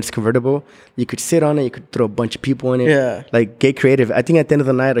shots. But when it's convertible, you could sit on it. You could throw a bunch of people in it. Yeah. Like, get creative. I think at the end of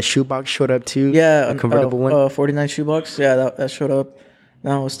the night, a shoebox showed up too. Yeah, a convertible one. 49 shoebox. Yeah, that showed up.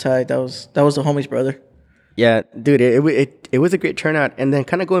 That was tight. That was the homie's brother. Yeah, dude, it was a great turnout. And then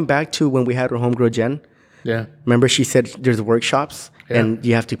kind of going back to when we had our homegirl Jen. Yeah. Remember, she said there's workshops Yeah. and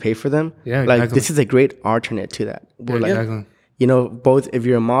you have to pay for them. Yeah, like exactly. this is a great alternate to that. We're like, Exactly. you know, both if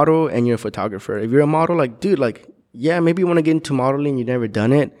you're a model and you're a photographer. If you're a model, like, dude, like, yeah, maybe you want to get into modeling, you've never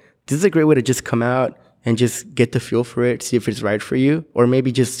done it. This is a great way to just come out and just get the feel for it, see if it's right for you, or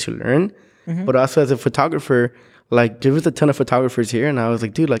maybe just to learn. But also as a photographer, like, there was a ton of photographers here, and I was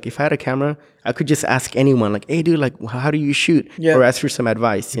like, dude, like, if I had a camera, I could just ask anyone, like, hey, dude, like, how do you shoot? Yeah. Or ask for some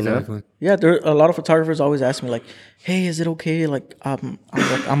advice, you know? Exactly. Yeah, there a lot of photographers always ask me like, "Hey, is it okay? Like,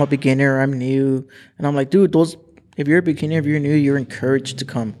 I'm a beginner, I'm new," and I'm like, "Dude, if you're a beginner, if you're new, you're encouraged to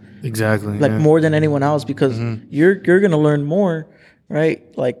come, Exactly. like yeah. more than anyone else because you're gonna learn more, right?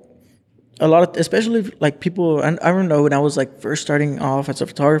 Like, a lot of, especially if, like people, and I don't know when I was like first starting off as a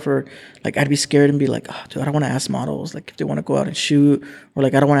photographer, like I'd be scared and be like, oh, dude, I don't want to ask models like if they want to go out and shoot, or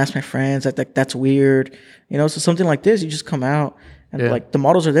like I don't want to ask my friends, like that's weird, you know. So something like this, you just come out. And Yeah. like the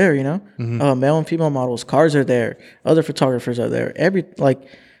models are there, you know, male and female models, cars are there, other photographers are there.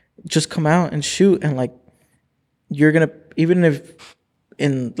 Just come out and shoot, and like you're gonna, even if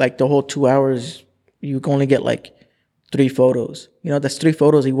in like the whole 2 hours you can only get like 3 photos, you know, that's 3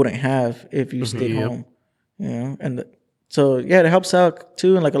 photos you wouldn't have if you stayed Yep. home, you know. And so yeah, it helps out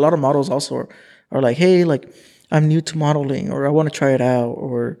too. And like a lot of models also are like, hey, like I'm new to modeling, or I want to try it out,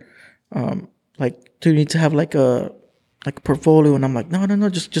 or like do you need to have like a portfolio? And I'm like, no,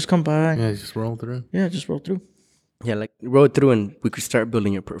 just come by. Yeah, just roll through. Yeah, just roll through. Yeah, like, road through and we could start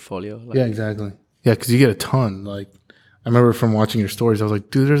building your portfolio. Like, Yeah, exactly. Yeah, because you get a ton. Like, I remember from watching your stories, I was like,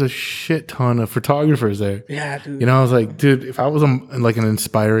 dude, there's a shit ton of photographers there. Yeah, dude. You know, I was like, dude, if I was like an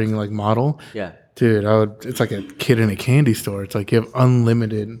inspiring like model, Yeah. dude, it's like a kid in a candy store. It's like you have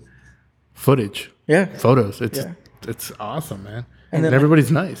unlimited footage, Yeah, photos. It's Yeah. it's awesome, man. And And, then,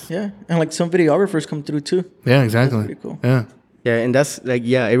 everybody's nice. yeah, and like some videographers come through too. Yeah, exactly. pretty cool. Yeah. Yeah, and that's like,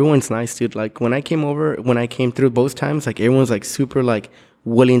 yeah, everyone's nice, dude. Like, when I came through both times, like, everyone's like super like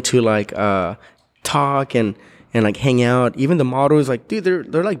willing to like talk and like hang out. Even the models, like, dude,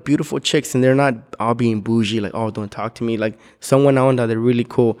 they're like beautiful chicks, and they're not all being bougie, like, oh, don't talk to me. Like, someone on that, they're really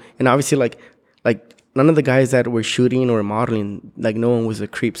cool. And obviously, like none of the guys that were shooting or modeling, like, no one was a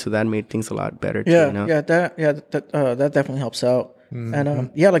creep, so that made things a lot better too, Yeah, you know? that definitely helps out. And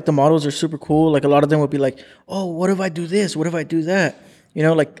yeah, like the models are super cool. Like a lot of them would be like, oh, what if I do this? What if I do that? You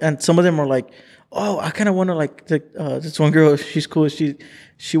know, like, and some of them are like, oh, I kind of want to like this one girl, she's cool.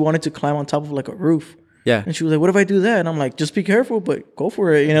 She wanted to climb on top of like a roof. Yeah. And she was like, what if I do that? And I'm like, just be careful, but go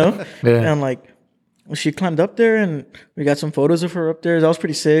for it, you know? Yeah. And I'm like, she climbed up there and we got some photos of her up there. That was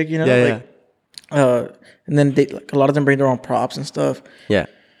pretty sick, you know? Yeah, like, and then they, like, a lot of them bring their own props and stuff. Yeah.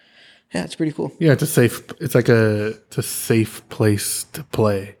 Yeah, it's pretty cool. Yeah, it's like a safe place to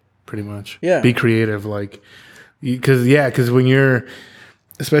play, pretty much. Yeah. Be creative, like, because when you're,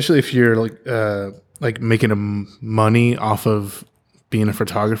 especially if you're like making money off of being a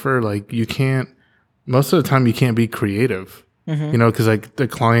photographer, like you can't, most of the time you can't be creative, you know, because like the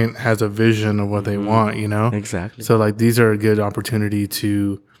client has a vision of what they want, you know? Exactly. So like these are a good opportunity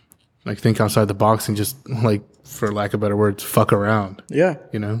to like think outside the box and just like, for lack of better words, fuck around, Yeah.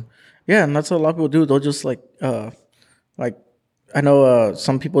 you know? Yeah, and that's what a lot of people do. They'll just like I know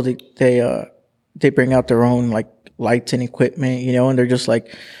some people they bring out their own like lights and equipment, you know, and they're just like,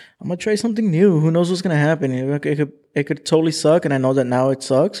 I'm gonna try something new. Who knows what's gonna happen? It could totally suck, and I know that now it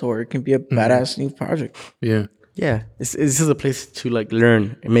sucks, or it can be a badass new project. Yeah. Yeah. This is a place to like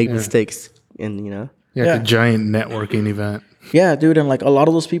learn and make mistakes, and, you know. Yeah, Yeah. it's a giant networking event. Yeah, dude, and like a lot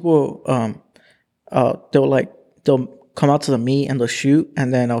of those people, they'll come out to the meet and they'll shoot,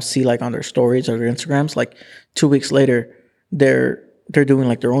 and then I'll see like on their stories or their Instagrams, like 2 weeks later, they're doing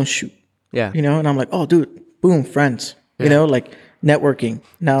like their own shoot. Yeah. You know, and I'm like, oh, dude, boom, friends. You know, like networking.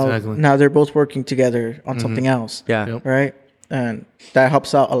 Now, Exactly. now they're both working together on something else. Yeah. Yep. Right, and that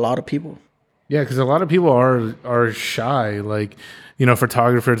helps out a lot of people. Yeah, because a lot of people are shy. Like, you know,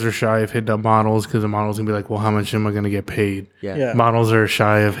 photographers are shy of hitting up models because the models gonna be like, well, how much am I gonna get paid? Yeah. Yeah. Models are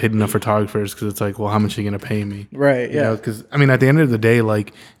shy of hitting up photographers because it's like, well, how much are you gonna pay me? Right. You Yeah. know, because I mean, at the end of the day,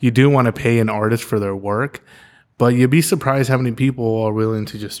 like you do want to pay an artist for their work, but you'd be surprised how many people are willing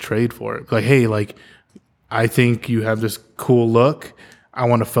to just trade for it. Like, hey, like I think you have this cool look. I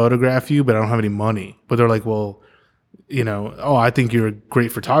want to photograph you, but I don't have any money. But they're like, well, you know, oh, I think you're a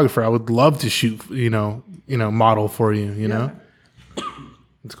great photographer. I would love to shoot, you know, model for you. You know,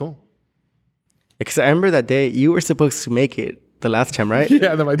 it's cool. Because I remember that day you were supposed to make it the last time, right?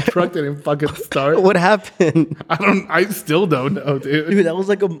 Yeah, then my truck didn't fucking start. What happened? I still don't know, dude. Dude, that was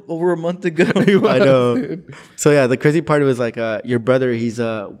like over a month ago. I know. So yeah, the crazy part was like your brother. He's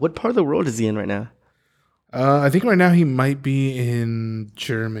what part of the world is he in right now? I think right now he might be in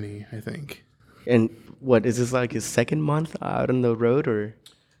Germany, I think. And what is this like his second month out on the road or?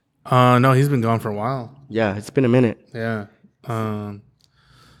 No, he's been gone for a while. Yeah, it's been a minute. Yeah.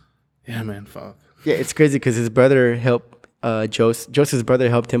 Yeah, man, fuck. Yeah, it's crazy because his brother helped. Joseph's brother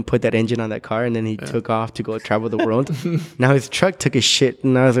helped him put that engine on that car, and then he took off to go travel the world. Now his truck took a shit,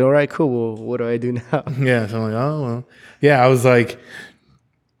 and I was like, "All right, cool. Well, what do I do now?" Yeah, so I'm like, oh well. Yeah, I was like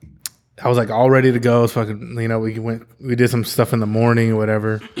all ready to go. I was fucking, we did some stuff in the morning or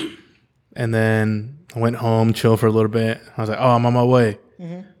whatever, and then I went home, chill for a little bit. I was like, oh, I'm on my way.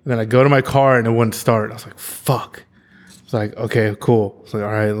 And then I go to my car and it wouldn't start. I was like, fuck. It's like, okay, cool. It's like,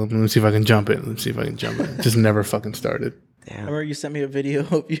 all right, let me see if I can jump it. It just never fucking started. I remember you sent me a video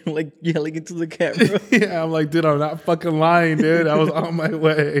of you like yelling into the camera. Yeah, I'm like, dude, I'm not fucking lying, dude. I was on my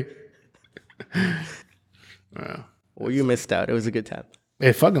way. Wow. Well, you missed out. It was a good time,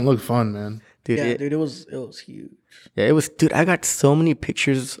 It fucking looked fun, man. dude. Yeah, dude, it was huge. Yeah, it was, dude. I got so many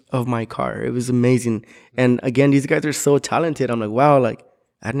pictures of my car. It was amazing. And again, these guys are so talented. I'm like, wow, like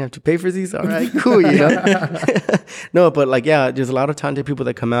I didn't have to pay for these. All right, cool, you know. No, but like, yeah, there's a lot of talented people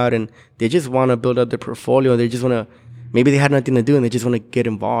that come out and they just want to build up their portfolio. They just want to. Maybe they had nothing to do and they just want to get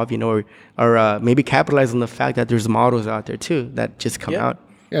involved, you know, or maybe capitalize on the fact that there's models out there too that just come out.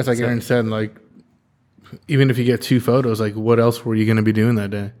 Yeah, it's like Aaron said, like, even if you get 2 photos, like, what else were you going to be doing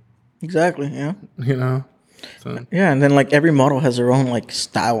that day? Exactly. Yeah. You know? So, Yeah, and then like every model has their own like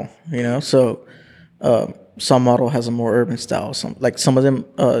style, you know. So some model has a more urban style. Some of them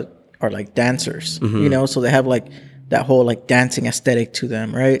are like dancers, you know. So they have like that whole like dancing aesthetic to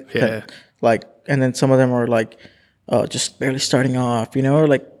them, right? Yeah. Like, and then some of them are like just barely starting off, you know. Or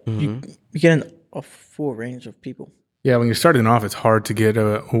like you get a full range of people. yeah, when you're starting off, it's hard to get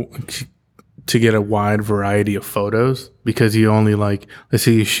a wide variety of photos because you only like, let's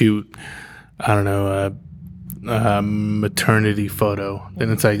say you shoot, I don't know, a maternity photo.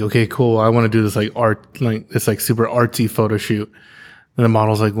 Then it's like, okay, cool. I want to do this like art, like this like super artsy photo shoot. And the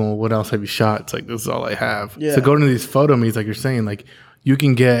model's like, well, what else have you shot? It's like, this is all I have. Yeah. So going to these photo meets, like you're saying, like you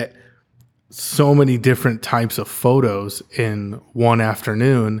can get so many different types of photos in one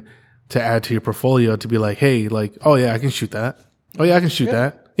afternoon to add to your portfolio to be like, hey, like, oh yeah, I can shoot that. Oh yeah, I can shoot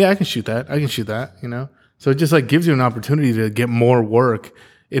that. Yeah, I can shoot that. I can shoot that, you know? So it just like gives you an opportunity to get more work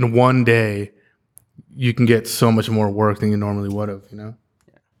in one day. You can get so much more work than you normally would have, you know?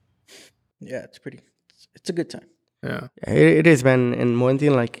 Yeah, it's a good time. Yeah. It is, man. And one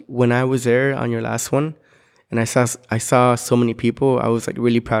thing, like when I was there on your last one, and I saw so many people, I was like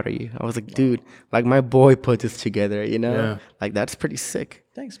really proud of you. I was like, dude, like my boy put this together, you know? Yeah. Like that's pretty sick.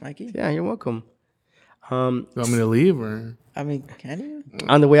 Thanks, Mikey. Yeah, you're welcome. You want me to leave or? I mean, can you?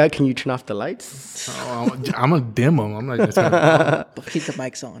 On the way out, can you turn off the lights? Oh, I'm going to dim them. I'm not going to But keep the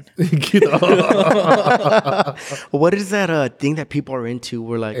mics on. What is that thing that people are into?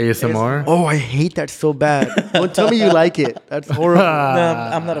 We're like ASMR? Oh, I hate that so bad. Don't tell me you like it. That's horrible. No,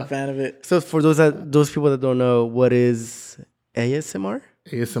 I'm not a fan of it. So for those people that don't know, what is ASMR?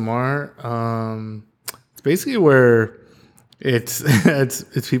 ASMR. It's basically where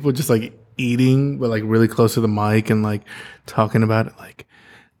it's people just like eating, but like really close to the mic and like talking about it. Like,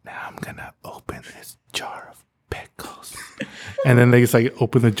 now I'm gonna open this jar of pickles, and then they just like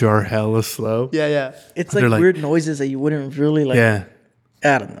open the jar hella slow. Yeah, yeah. It's They're like like- weird noises that you wouldn't really like. Yeah.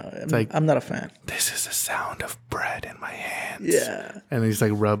 I don't know. like- I'm not a fan. This is the sound of bread in my hands. Yeah. And they just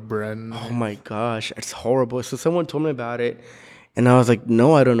like rub bread. And Oh my gosh, it's horrible. So someone told me about it, and I was like,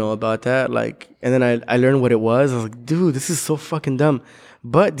 no, I don't know about that. Like, and then I learned what it was. I was like, dude, this is so fucking dumb.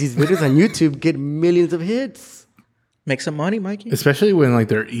 But these videos on YouTube get millions of hits. Make some money, Mikey. especially when like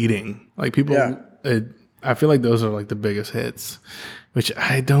they're eating, like people. Yeah. I feel like those are like the biggest hits, which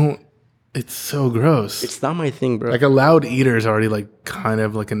I don't. It's so gross. It's not my thing, bro. Like a loud eater is already like kind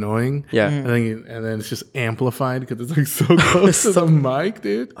of like annoying. Yeah. I think, and then it's just amplified because it's like so close to the mic,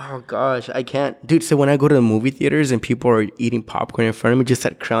 dude. Oh gosh, I can't, dude. So when I go to the movie theaters and people are eating popcorn in front of me, just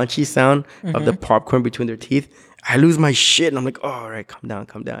that crunchy sound of the popcorn between their teeth, I lose my shit, and I'm like, oh, all right, calm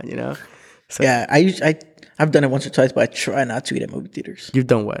down, you know. So Yeah, I've done it once or twice, but I try not to eat at movie theaters. you've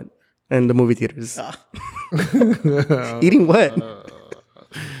done what in the movie theaters? Eating what?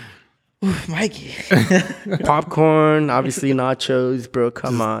 Mikey. Popcorn, obviously nachos, bro.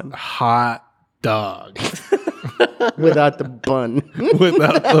 Come on, Hot dog without the bun.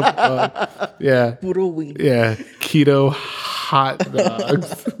 without the bun. Yeah, Puro weed. yeah. Keto hot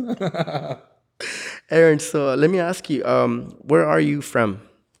dogs. Aaron, so let me ask you, where are you from?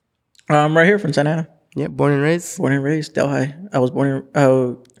 I'm right here from Santa Ana. Yeah, born and raised. Born and raised, Delhi. I was born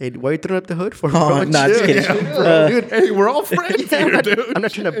in. Hey, why are you throwing up the hood for? Oh, bro? nah, just Chill. kidding. Dude, Hey, we're all friends here, dude. I'm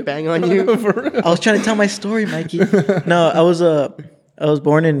not trying to bang on you. I was trying to tell my story, Mikey. No, I was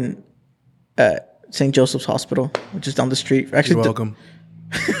born in St. Joseph's Hospital, which is down the street. Actually, You're welcome.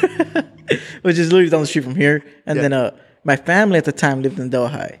 which is literally down the street from here. And Yeah. then my family at the time lived in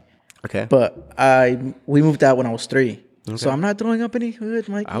Delhi, Okay. but we moved out when I was 3. So I'm not throwing up any hood,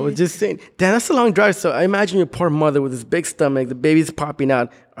 Mikey. I was just saying, damn, that's a long drive. So I imagine your poor mother with this big stomach, the baby's popping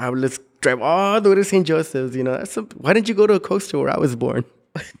out. All right, let's drive all the way to St. Joseph's. You know, why didn't you go to a coaster where I was born?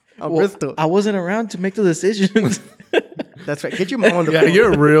 On Bristol. I wasn't around to make the decisions. That's right. Get your mom on the Yeah, phone.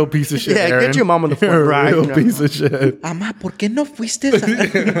 you're a real piece of shit. Yeah, get Aaron. your mom on the phone You're right a real now. piece of shit. Amá, ¿por qué no fuiste?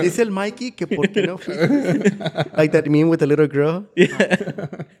 Dice el Mikey que por qué no fuiste. Like that meme with the little girl.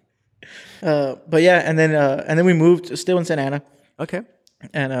 But yeah, and then we moved, still in Santa Ana, Okay.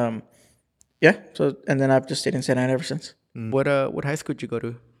 and yeah. So and then I've just stayed in Santa Ana ever since. What high school did you go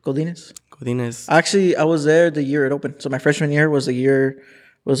to? Godinez. Godinez. Actually, I was there the year it opened. So my freshman year was the year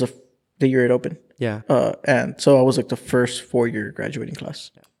it opened. Yeah. And so I was like the first 4-year graduating class.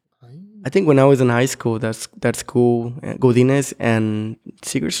 I think when I was in high school, that school, Godinez and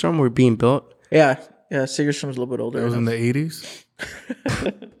Segerstrom were being built. Yeah, Segerstrom's a little bit older. It was in the 80s.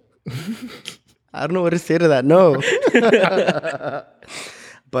 I don't know what to say to that. No.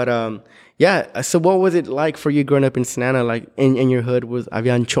 But yeah. So what was it like for you growing up in Santa Ana? Like in your hood, was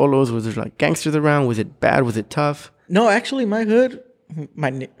Avian Cholos? Was there like gangsters around? Was it bad? Was it tough? No, actually, my hood,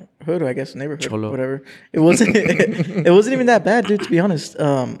 hood, I guess, neighborhood, Cholo. whatever. It wasn't. It wasn't even that bad, dude. To be honest,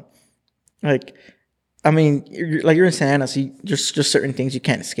 like, I mean, you're in Santa Ana, so there's just certain things you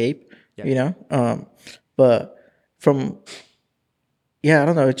can't escape, you know. But I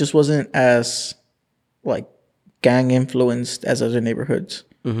don't know. It just wasn't as like gang influenced as other neighborhoods,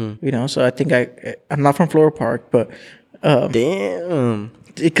 you know. So I think I'm not from Floral Park, but Damn.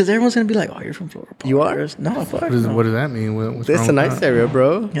 because everyone's gonna be like, "Oh, you're from Floral Park." You are? No, fuck. What does that mean? What's That's wrong a with nice that? area,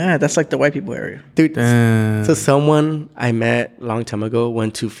 bro. Yeah, that's like the white people area. Dude, Damn. so someone I met a long time ago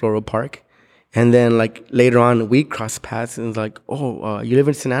went to Floral Park. And then, like, later on, we crossed paths and was like, oh, you live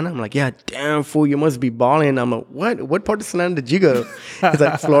in Santa Ana? I'm like, yeah, damn, fool, you must be balling. I'm like, what? What part of Santa Ana did you go? He's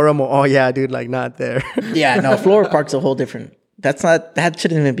like, Flora. Oh, yeah, dude, like, not there. Yeah, no, Floral Park's a whole different. That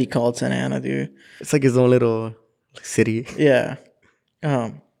shouldn't even be called Santa Ana, dude. It's like his own little city. Yeah.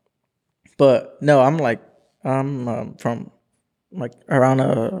 But no, I'm from like around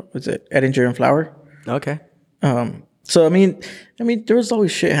what's it, Edinger and Flower. Okay. So I mean there was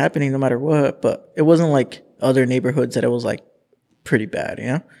always shit happening no matter what, but it wasn't like other neighborhoods that it was like pretty bad, you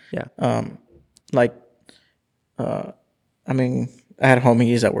know? Yeah. I mean, I had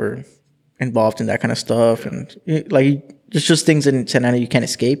homies that were involved in that kind of stuff, and like there's just things in Santa Ana you can't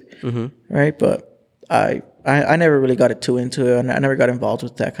escape, right? But I never really got it too into it, and I never got involved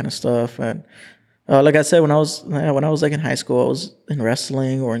with that kind of stuff. And like I said, when I was like in high school, I was in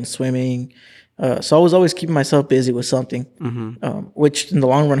wrestling or in swimming, so I was always keeping myself busy with something, which in the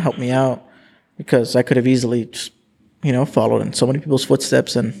long run helped me out because I could have easily just followed in so many people's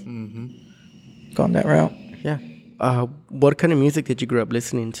footsteps and gone that route. Yeah. What kind of music did you grow up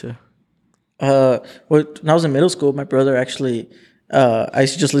listening to? When I was in middle school, my brother actually, I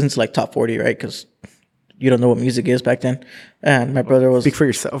used to just listen to like top 40, right? Because you don't know what music is back then. And my brother was... Speak for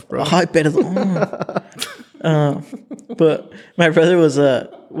yourself, bro. I bet it's... but my brother was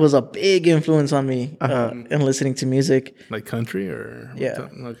a big influence on me in listening to music. Like country or? Yeah.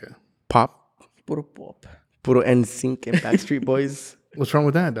 Okay. Pop? Puro pop. Puro NSYNC and Backstreet Boys? What's wrong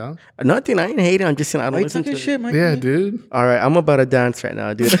with that, dog? Nothing. I ain't hating. I'm just saying I don't Why you listen talking to shit, Mike? Yeah, dude. All right, I'm about to dance right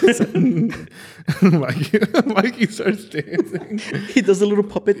now, dude. Mikey starts dancing. He does a little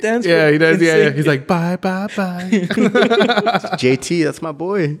puppet dance. Yeah, he does. Yeah, Insane. he's like, bye, bye, bye. JT, that's my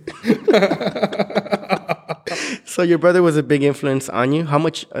boy. So your brother was a big influence on you. How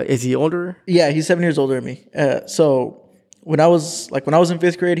much is he older? Yeah, he's 7 years older than me. So when I was in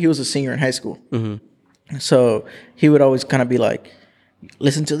 5th grade, he was a senior in high school. So he would always kind of be like,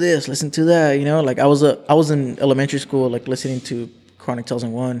 listen to this, listen to that, Like I was in elementary school, like listening to Chronic Tales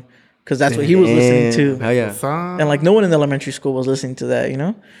in One, because that's what he was listening to. Hell yeah. And like no one in elementary school was listening to that,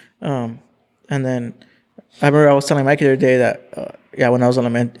 And then I remember I was telling Mike the other day that when I was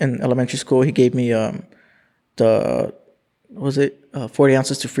in elementary school, he gave me 40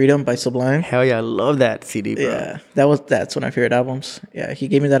 Ounces to Freedom by Sublime. Hell yeah, I love that CD, bro. Yeah, that's one of my favorite albums. Yeah, he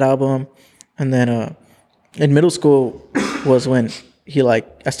gave me that album, and then in middle school was when I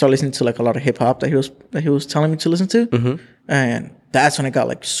started listening to like a lot of hip hop that he was telling me to listen to, and that's when I got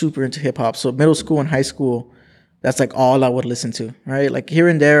like super into hip hop. So middle school and high school, that's like all I would listen to, right? Like here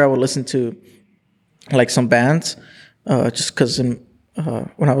and there, I would listen to like some bands, just because when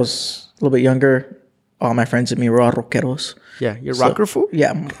I was a little bit younger, all my friends and me were all rockeros. Yeah, you're rocker fool?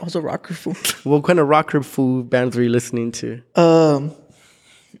 Yeah, I was a rocker fool. What kind of rocker fool bands were you listening to?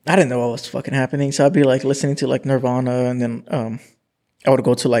 I didn't know what was fucking happening, so I'd be like listening to like Nirvana, and then I would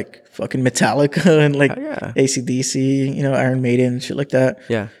go to like fucking Metallica and like AC/DC, Iron Maiden, shit like that.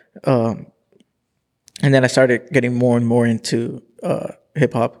 Yeah. And then I started getting more and more into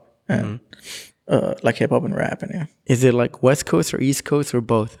hip hop and like hip hop and rap, and Is it like West Coast or East Coast or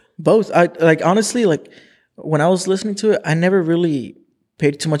both? both. I like honestly, like when I was listening to it, I never really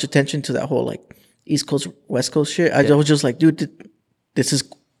paid too much attention to that whole like East Coast West Coast shit. I was just like, dude, this is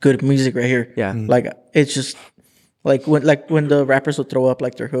good music right here. Yeah. Like it's just like when the rappers would throw up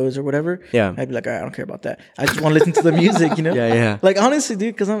like their hoods or whatever. Yeah. I'd be like, all right, I don't care about that. I just want to listen to the music, Yeah, yeah. Like honestly,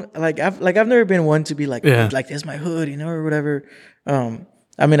 dude, because I'm like I've never been one to be like like this is my hood, or whatever.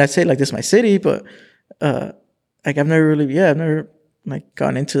 I mean, I'd say like this is my city, but like I've never like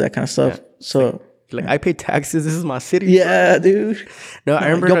gotten into that kind of stuff. Yeah. So Like, I pay taxes. This is my city. yeah, dude. No, I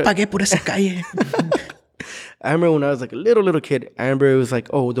remember. Yo pagué por esa calle. I remember when I was like a little kid. I remember it was like,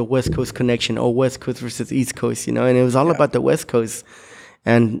 oh, the West Coast connection. Oh, West Coast versus East Coast. And it was all about the West Coast.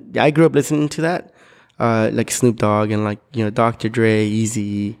 And I grew up listening to that, like Snoop Dogg and like Dr. Dre,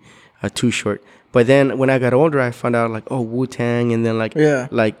 Easy, Too Short. But then when I got older, I found out like, oh, Wu-Tang, and then like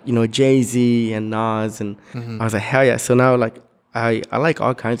Jay-Z and Nas, and I was like, hell yeah. So now like I like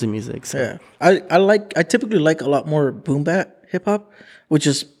all kinds of music. So. Yeah, I typically like a lot more boom bap hip hop, which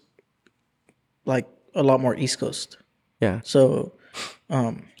is like a lot more East Coast. Yeah. So,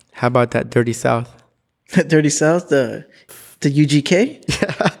 how about that Dirty South? Dirty South, the UGK.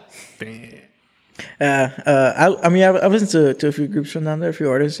 I mean, I listened to a few groups from down there, a few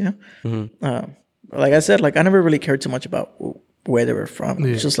artists. Yeah. Like I said, like I never really cared too much about where they were from.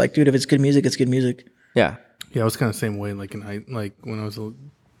 It's just like, dude, if it's good music, it's good music. Yeah. Yeah, I was kind of the same way. Like like when I was a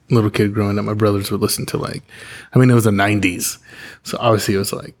little kid growing up, my brothers would listen to it was the '90s, so obviously it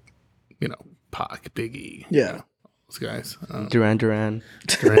was like, Pac, Biggie, those guys, Duran Duran,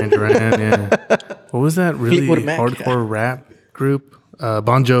 yeah. What was that really hardcore rap group?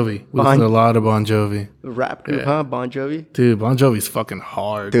 Bon Jovi. We listened to a lot of Bon Jovi. Rap group, huh? Bon Jovi. Dude, Bon Jovi's fucking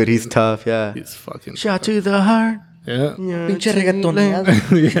hard. Dude, he's tough. Yeah. He's fucking. Shot to the heart. Yeah. Pinche reggaeton.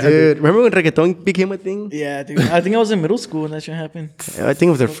 Dude, remember when reggaeton became a thing? Yeah, dude. I think I was in middle school when that shit happened. I think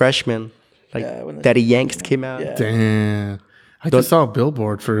it was a freshman. Like Daddy Yanks came out. Yeah. Damn. I just saw a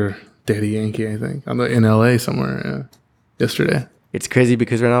billboard for Daddy Yankee, I think, in LA somewhere yesterday. It's crazy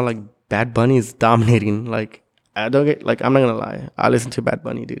because right now, like, Bad Bunny is dominating. Like, I'm not gonna lie. I listen to Bad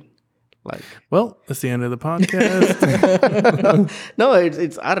Bunny, dude. Like, well, that's the end of the podcast. No,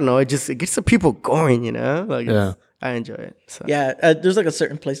 it's I don't know. It gets the people going, Like, I enjoy it. So. Yeah, there's like a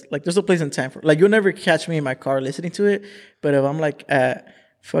certain place, like there's a place in time for, like you'll never catch me in my car listening to it, but if I'm like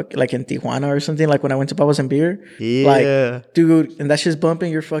like in Tijuana or something, like when I went to Papas and Beer, like dude, and that shit's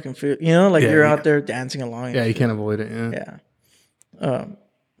bumping, you're fucking feel, like you're out there dancing along. Yeah, you can't avoid it. Yeah.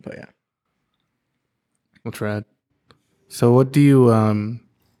 But yeah. Well, Trad. So what do you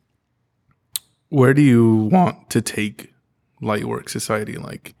where do you want to take Lightwork Society?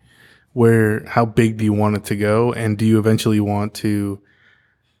 Like, how big do you want it to go? And do you eventually want to,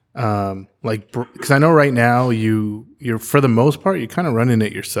 because I know right now you're for the most part, you're kind of running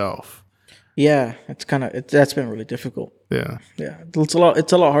it yourself. Yeah, that's been really difficult. Yeah. Yeah. It's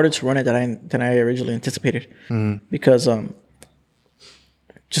a lot harder to run it than I originally anticipated. Because,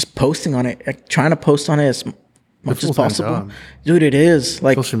 just posting on it, trying to post on it as much as possible. Job. Dude, it is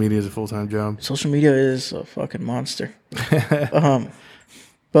like social media is a full-time job. Social media is a fucking monster.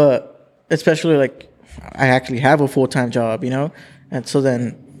 But especially like I actually have a full-time job, and so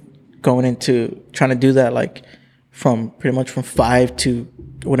then going into trying to do that like from 5 to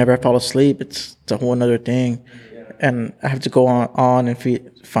whenever I fall asleep, it's a whole another thing. And I have to go on and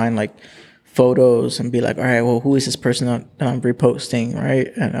find like photos and be like, all right, well, who is this person that I'm reposting, right?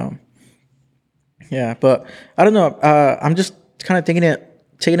 And yeah, but I don't know. I'm just kind of taking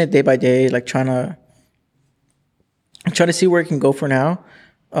it day by day, like trying to see where it can go for now.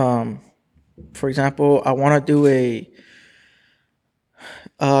 For example, I want to do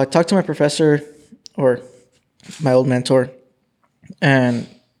talk to my professor or my old mentor, and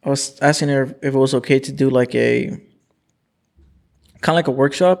I was asking her if it was okay to do like kind of like a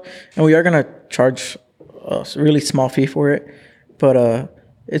workshop, and we are gonna charge a really small fee for it, but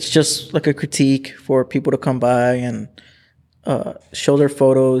it's just like a critique for people to come by and show their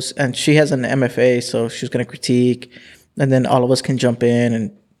photos. And she has an MFA, so she's gonna critique and then all of us can jump in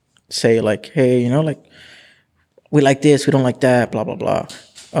and say like, hey, like we like this, we don't like that, blah blah blah,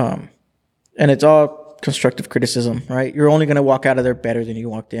 and it's all constructive criticism, right? You're only gonna walk out of there better than you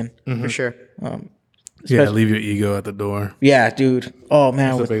walked in. For sure. Yeah, leave your ego at the door. Yeah, dude. Oh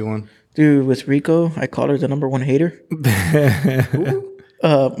man, That's a big one. dude, with Rico, I call her the number one hater.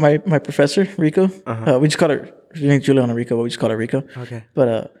 My professor Rico, we just call her. She named Juliana Rico, but we just call her Rico. Okay.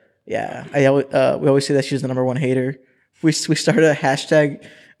 But yeah, we always say that she's the number one hater. We started a hashtag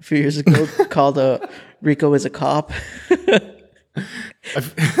a few years ago called Rico is a cop.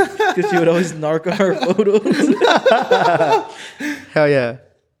 Because she would always narc on her photos. Hell yeah.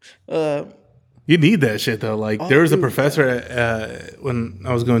 You need that shit though. Like there was a professor when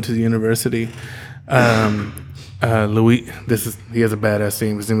I was going to the university. Luis, he has a badass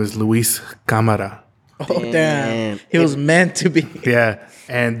name. His name is Luis Camara. Oh damn! He was meant to be. Yeah,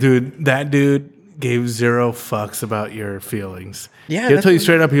 and dude, that dude gave zero fucks about your feelings. Yeah, he'll that's tell you what-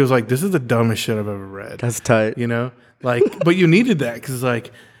 straight up. He was like, "This is the dumbest shit I've ever read." That's tight. You know, like, but you needed that because,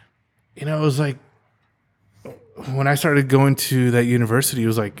 like, it was like when I started going to that university, it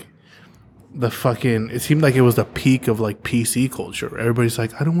was like it seemed like it was the peak of like PC culture. Everybody's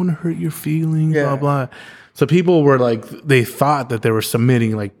like, I don't want to hurt your feelings, Yeah. blah blah. So people were like, they thought that they were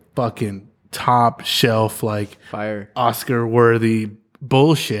submitting like fucking top shelf, like Fire. Oscar worthy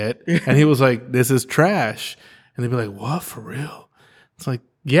bullshit, and he was like, this is trash, and they'd be like, what, for real? It's like,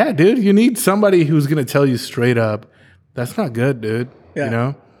 yeah, dude, you need somebody who's gonna tell you straight up, that's not good, dude. Yeah. You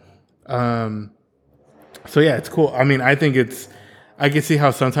know. So yeah, it's cool. I mean, I think I can see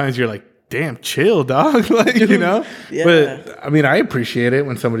how sometimes you're like, damn, chill, dog. Like, you know? Yeah. But I mean, I appreciate it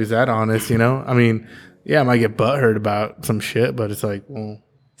when somebody's that honest, you know? I mean, yeah, I might get butthurt about some shit, but it's like, well,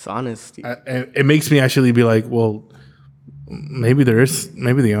 It's honesty. it makes me actually be like, well, maybe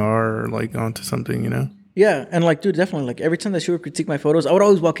they are like onto something, you know? Yeah, and like, dude, definitely. Like every time that she would critique my photos, I would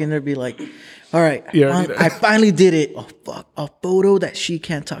always walk in there and be like, "All right, Yeah, I finally did it. Oh fuck, a photo that she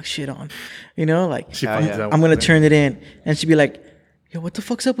can't talk shit on." You know, like She finds out I'm gonna what- turn it in, and she'd be like, "Yo, what the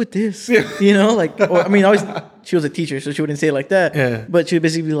fuck's up with this?" You know, like, or, I mean, always she was a teacher, so she wouldn't say it like that. Yeah. But she would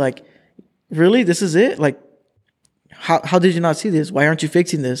basically be like, "Really, this is it? Like, how did you not see this? Why aren't you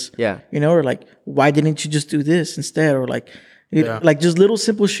fixing this?" Yeah. You know, or like, why didn't you just do this instead? Or like, Yeah. like just little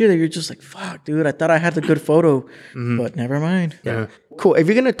simple shit that you're just like, fuck, dude, I thought I had the good photo, but never mind. Yeah. Cool. If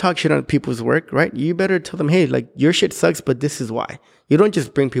you're gonna talk shit on people's work, right? You better tell them, hey, like your shit sucks, but this is why. You don't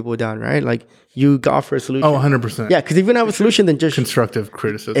just bring people down, right? Like you offer a solution. Oh, 100%. Yeah, because if you don't have a solution, then just Constructive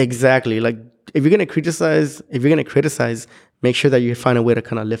criticism. exactly. Like if you're gonna criticize, make sure that you find a way to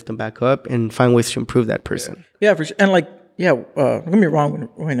kind of lift them back up and find ways to improve that person. Yeah, for sure. And like, yeah, don't get me wrong.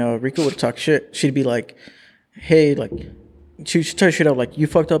 When Rico would talk shit, she'd be like, hey, like, she'd tell you shit out like, you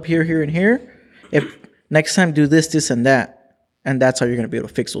fucked up here, here, and here. If next time do this, this, and that, and that's how you're gonna be able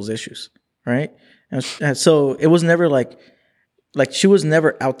to fix those issues, right? And so it was never like she was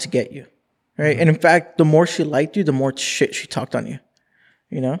never out to get you, right? And in fact, the more she liked you, the more shit she talked on you,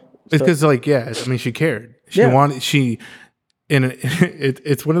 you know. It's So- because, like, yeah, I mean, she cared. She Yeah. wanted,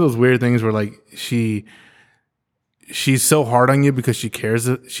 it's one of those weird things where, like, she's so hard on you because she cares.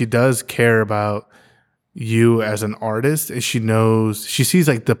 She does care about you as an artist, and she sees,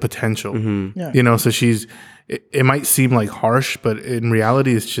 like, the potential, Yeah. you know, so it might seem like harsh, but in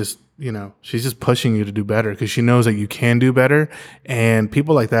reality, it's just, you know, she's just pushing you to do better because she knows that you can do better. And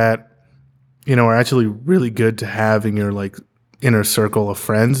people like that, you know, are actually really good to have in your, like, inner circle of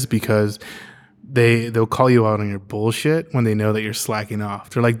friends because they'll call you out on your bullshit when they know that you're slacking off.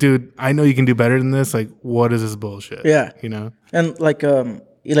 They're like, dude, I know you can do better than this. Like, what is this bullshit? Yeah. You know? And like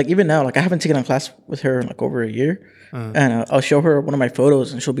even now, like I haven't taken a class with her in like over a year, and I'll show her one of my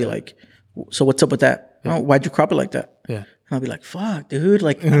photos, and she'll be like, "So what's up with that? Oh, why'd you crop it like that?" Yeah. And I'll be like, "Fuck, dude!"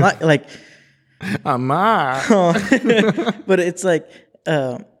 Like, I'm not, like, but it's like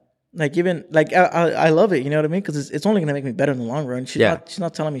even like I love it, you know what I mean? Because it's only gonna make me better in the long run. She's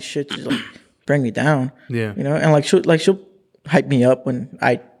not telling me shit. She's like bring me down. Yeah. You know, and like she'll hype me up when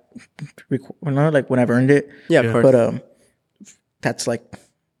I like when I've earned it. Yeah, of course. But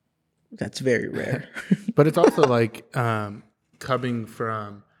that's very rare. But it's also like coming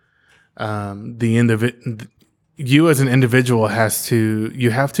from you as an individual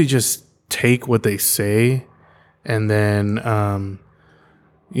you have to just take what they say, and then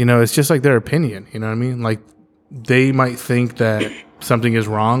you know, it's just like their opinion, you know what I mean? Like they might think that something is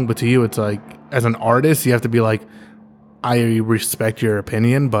wrong, but to you it's like, as an artist, you have to be like, I respect your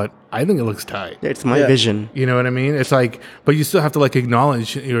opinion, but I think it looks tight. It's my vision. You know what I mean? It's like, but you still have to like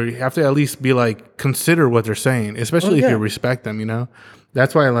acknowledge, or you have to at least be like, consider what they're saying, especially if yeah. you respect them, you know?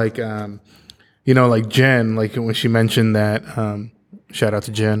 That's why, like, you know, like Jen, like when she mentioned that, shout out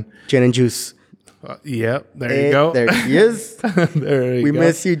to Jen. Jen and Juice. Yep, there you go. There she is. There you We go.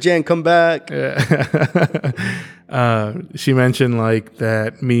 miss you, Jen. Come back. She mentioned like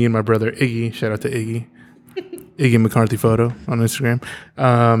that me and my brother Iggy, shout out to Iggy McCarthy photo on Instagram.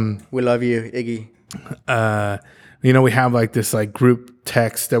 We love you, Iggy. You know, we have like this like group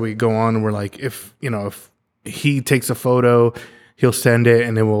text that we go on and we're like, if he takes a photo, he'll send it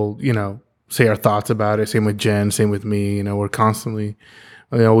and then we'll, you know, say our thoughts about it. Same with Jen, same with me. You know, we're constantly,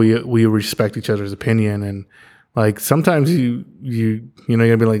 you know, we respect each other's opinion, and like sometimes you know, you're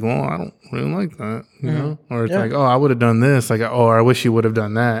gonna be like, well, I don't really like that, you know, or it's like, oh, I would have done this, like, oh, I wish you would have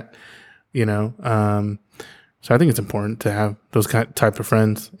done that, you know. So I think it's important to have those type of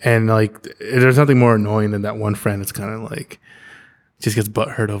friends, and like, there's nothing more annoying than that one friend that's kind of like just gets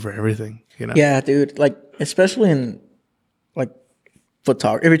butthurt over everything, you know. Yeah, dude. Like, especially in like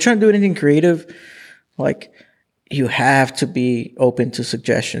photography, if you're trying to do anything creative, like, you have to be open to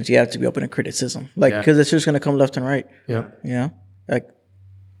suggestions. You have to be open to criticism, like, because it's just gonna come left and right. Yeah. You know, like,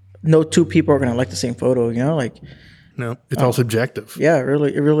 no two people are gonna like the same photo. You know, like, No, it's all subjective. yeah, it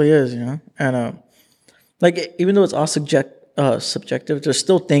really is. You know, and like, even though it's all subjective, there's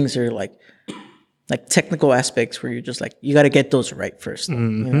still things that are like technical aspects where you're just like, you got to get those right first. You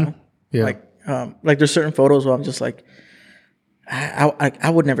know, Yeah. like there's certain photos where I'm just like, I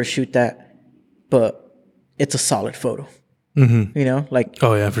would never shoot that, but it's a solid photo. You know, like,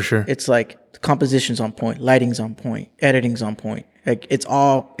 Oh yeah, for sure. it's like the composition's on point, lighting's on point, editing's on point. Like, it's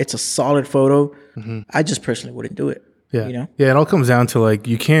a solid photo. I just personally wouldn't do it. Yeah. You know? Yeah, it all comes down to like,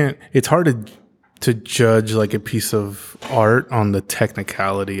 you can't, it's hard to judge like a piece of art on the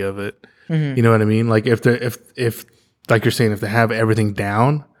technicality of it. You know what I mean? Like if like you're saying, if they have everything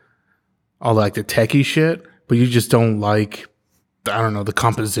down, all like the techie shit, but you just don't like, I don't know, the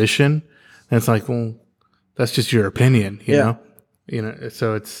composition, and it's like, well, that's just your opinion, you know? You know,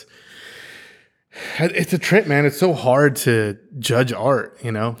 so it's a trip, man. It's so hard to judge art,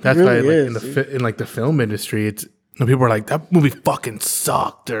 you know? That's why really like is, in like the film industry, it's, when people are like, that movie fucking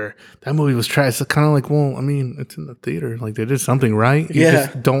sucked, or that movie was trash. It's kind of like, well, I mean, it's in the theater. Like, they did something right. You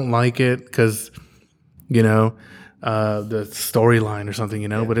just don't like it because, you know, the storyline or something, you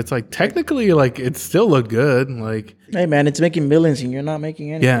know. But it's like, technically, like, it still looked good. Like, Hey, man, it's making millions and you're not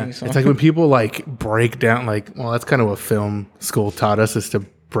making anything. yeah. So. It's like when people, like, break down, like, well, that's kind of what film school taught us, is to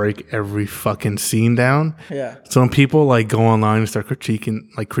break every fucking scene down. Yeah. So when people like go online and start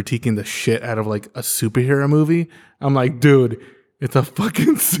critiquing the shit out of like a superhero movie, I'm like, dude, it's a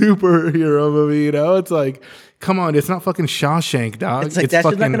fucking superhero movie, you know? It's like, come on, it's not fucking Shawshank, dog. It's like, that's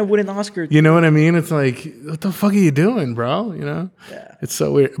just not going to win an Oscar. You know what I mean? It's like, what the fuck are you doing, bro? You know? Yeah. It's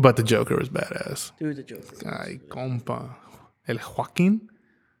so weird. But the Joker was badass. Dude, the Joker. Ay, compa. El Joaquin?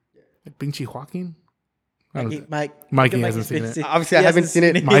 El pinche Joaquin? Mikey hasn't seen it. Obviously, I haven't seen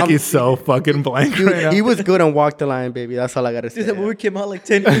it. Mikey's so fucking blank right now. He was good on Walk the Line, baby. That's all I gotta say. Dude, that movie came out like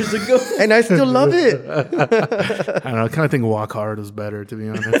 10 years ago. And I still love it. I don't know. I kind of think Walk Hard is better, to be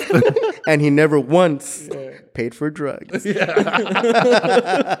honest. And he never once paid for drugs. Get out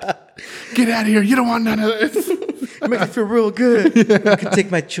of here. You don't want none of this. It makes me feel real good. You could take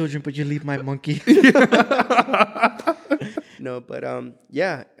my children, but you leave my monkey. No, but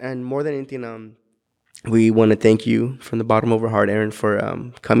yeah. And more than anything, we want to thank you from the bottom of our heart, Aaron, for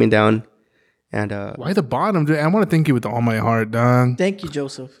coming down. And Why the bottom, dude? I want to thank you with all my heart, dog. Thank you,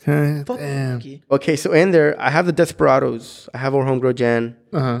 Joseph. Damn. Fuck monkey. okay, so in there, I have the Desperados. I have our homegirl Jan.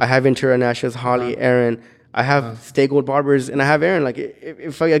 I have Ventura Nash's Holly, Aaron. I have Stay Gold Barbers, and I have Aaron. Like,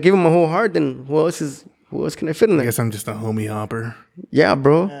 if I give him my whole heart, then who else can I fit in I there? guess I'm just a homie hopper. Yeah,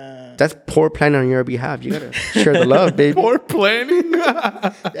 bro. That's poor planning on your behalf. You gotta share the love, baby. Poor planning.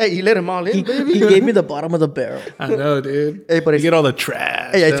 Hey, you let him all in, baby. He gave me the bottom of the barrel. I know, dude. Hey, but You get all the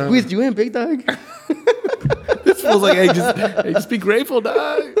trash. Hey, I dog. squeezed you in, big dog. This feels like, hey, just be grateful,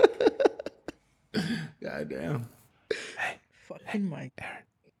 dog. God damn. Fucking Mike.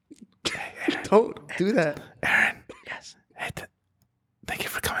 Don't do that. Aaron. Yes. Hey, thank you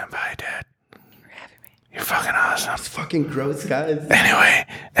for coming by, dude. You're fucking awesome. It's fucking gross, guys. Anyway,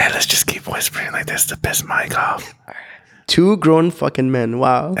 hey, let's just keep whispering like this to piss Mike off. Two grown fucking men.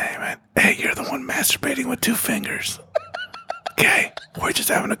 Wow. Hey, man. Hey, you're the one masturbating with 2 fingers. Okay? We're just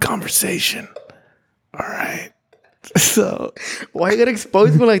having a conversation. All right? So, Why you gotta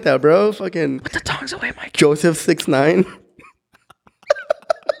expose me like that, bro? Fucking Put the tongs away, Mike. Joseph 6'9".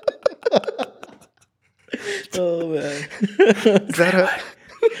 Oh, man. Is that a...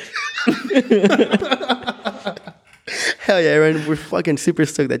 Hell yeah, Aaron. We're fucking super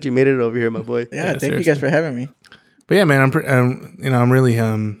stoked that you made it over here, my boy. Yeah, thank you guys for having me. but yeah, man, I'm really,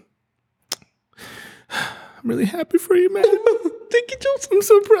 I'm really happy for you, man. Thank you, Joseph. I'm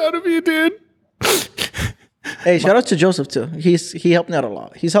so proud of you, dude. Hey, shout out to Joseph too. He helped me out a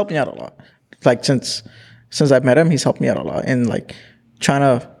lot. He's helped me out a lot. Like since I've met him, he's helped me out a lot and like trying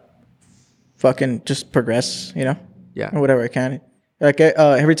to fucking just progress, you know? Yeah. Or whatever I can. Like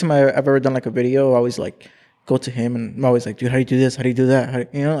every time I've ever done like a video, I always like go to him and I'm always like, dude, how do you do this? How do you do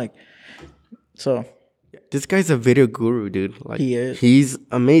that? You know, like so. This guy's a video guru, dude. Like He is. He's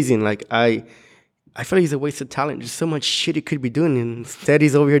amazing. Like I feel like he's a waste of talent. There's so much shit he could be doing, and instead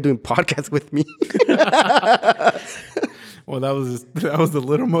he's over here doing podcasts with me. Well, that was the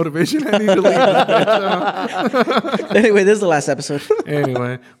little motivation I need to leave. Anyway, this is the last episode.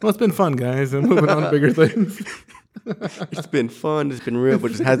 Anyway, well, it's been fun, guys. I'm moving on to bigger things. It's been fun. It's been real,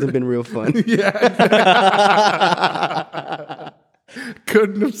 but it hasn't been real fun. Yeah.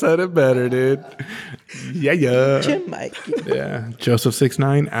 Couldn't have said it better, dude. Yeah. Jim Mike. Yeah. Joseph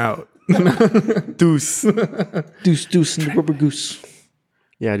 6'9" out. Deuce. Deuce and the rubber goose.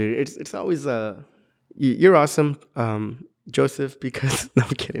 Yeah, dude. It's always you're awesome, Joseph. Because no, I'm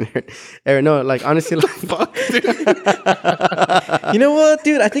kidding, Aaron. No, like honestly, like fuck. You know what,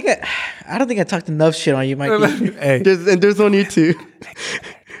 dude? I don't think I talked enough shit on you, Mikey. Hey, There's only two.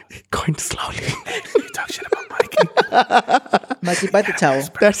 Going slowly. you talk shit about Mikey. Mikey, bite the towel.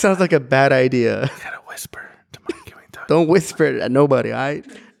 That sounds like a bad idea. You gotta whisper to Mikey when you talk. Don't whisper it at nobody.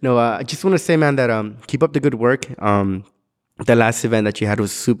 No, I just want to say, man, that keep up the good work. The last event that you had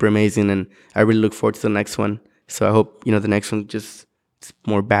was super amazing, and I really look forward to the next one. So I hope the next one just it's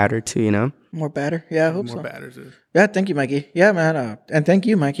more batter too. More batter? Yeah, I hope More so. batters. Yeah, thank you, Mikey. Yeah, man, and thank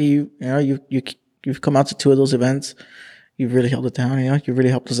you, Mikey. You've come out to 2 of those events. You've really held it down. You really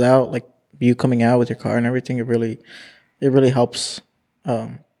helped us out. Like you coming out with your car and everything. It really helps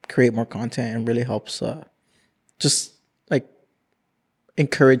create more content and really helps just like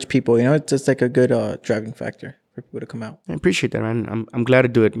encourage people. It's just like a good driving factor for people to come out. I appreciate that, man. I'm glad to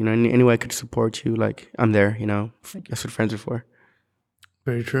do it. Any way I could support you, like I'm there. That's what friends are for.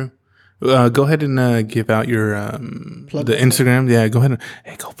 Very true. Go ahead and give out your the Instagram. Yeah, go ahead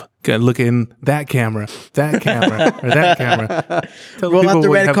and go look in that camera, or that camera. Tell Roll people out the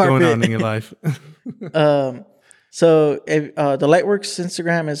what red you have going carpet. on in your life. So the Lightworks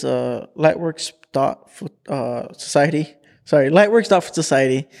Instagram is lightworks.society. Sorry,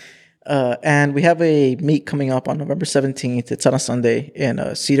 lightworks.society. And we have a meet coming up on November 17th. It's on a Sunday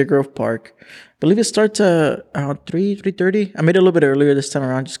in Cedar Grove Park. I believe it starts around 3:30. I made it a little bit earlier this time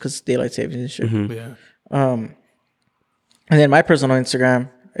around just because daylight savings and shit. Yeah. And then my personal Instagram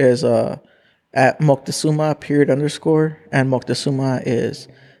is at Moctezuma _, and Moctezuma is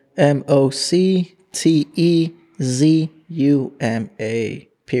MOCTEZUMA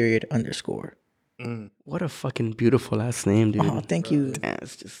 _. What a fucking beautiful last name, dude. Oh, thank you. Damn,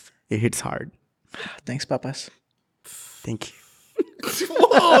 it hits hard. Thanks, papas. Thank you.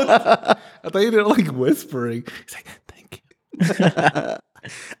 Whoa. I thought you did like whispering. He's like, thank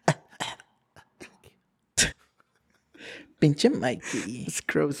you. Pinche Mikey. It's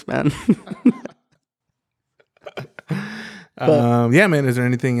gross, man. Yeah, man. Is there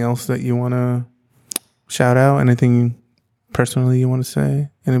anything else that you want to shout out? Anything personally you want to say?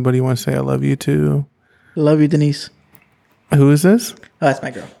 Anybody you want to say I love you to? Love you, Denise. Who is this? Oh, that's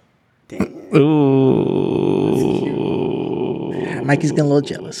my girl. Ooh. Mikey's getting a little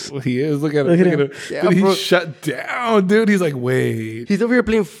jealous. He is. Look at him. Look at Look at him. Yeah, Dude, bro. he's shut down, dude. He's like, wait. He's over here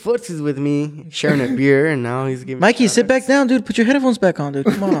playing footsies with me, sharing a beer, and now he's giving. Mikey, sit back down, dude. Put your headphones back on, dude.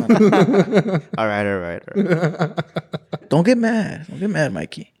 Come on. All right. Don't get mad. Don't get mad,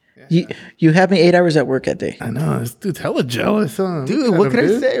 Mikey. You have me 8 hours at work that day. I know. This dude's hella jealous, huh? Dude, Look what at can him, I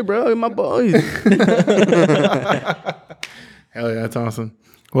dude. say, bro? My boys. Hell yeah, that's awesome.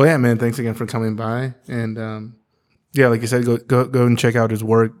 Well, yeah, man. Thanks again for coming by, and yeah, like you said, go and check out his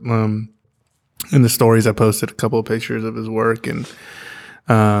work. In the stories, I posted a couple of pictures of his work, and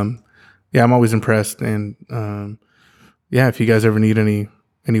yeah, I'm always impressed. And yeah, if you guys ever need any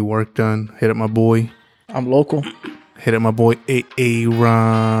work done, hit up my boy. I'm local. Hit up my boy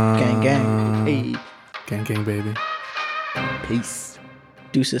Aaron. Gang, gang. Hey, Gang, gang, baby. peace.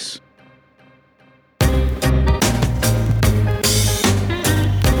 Deuces.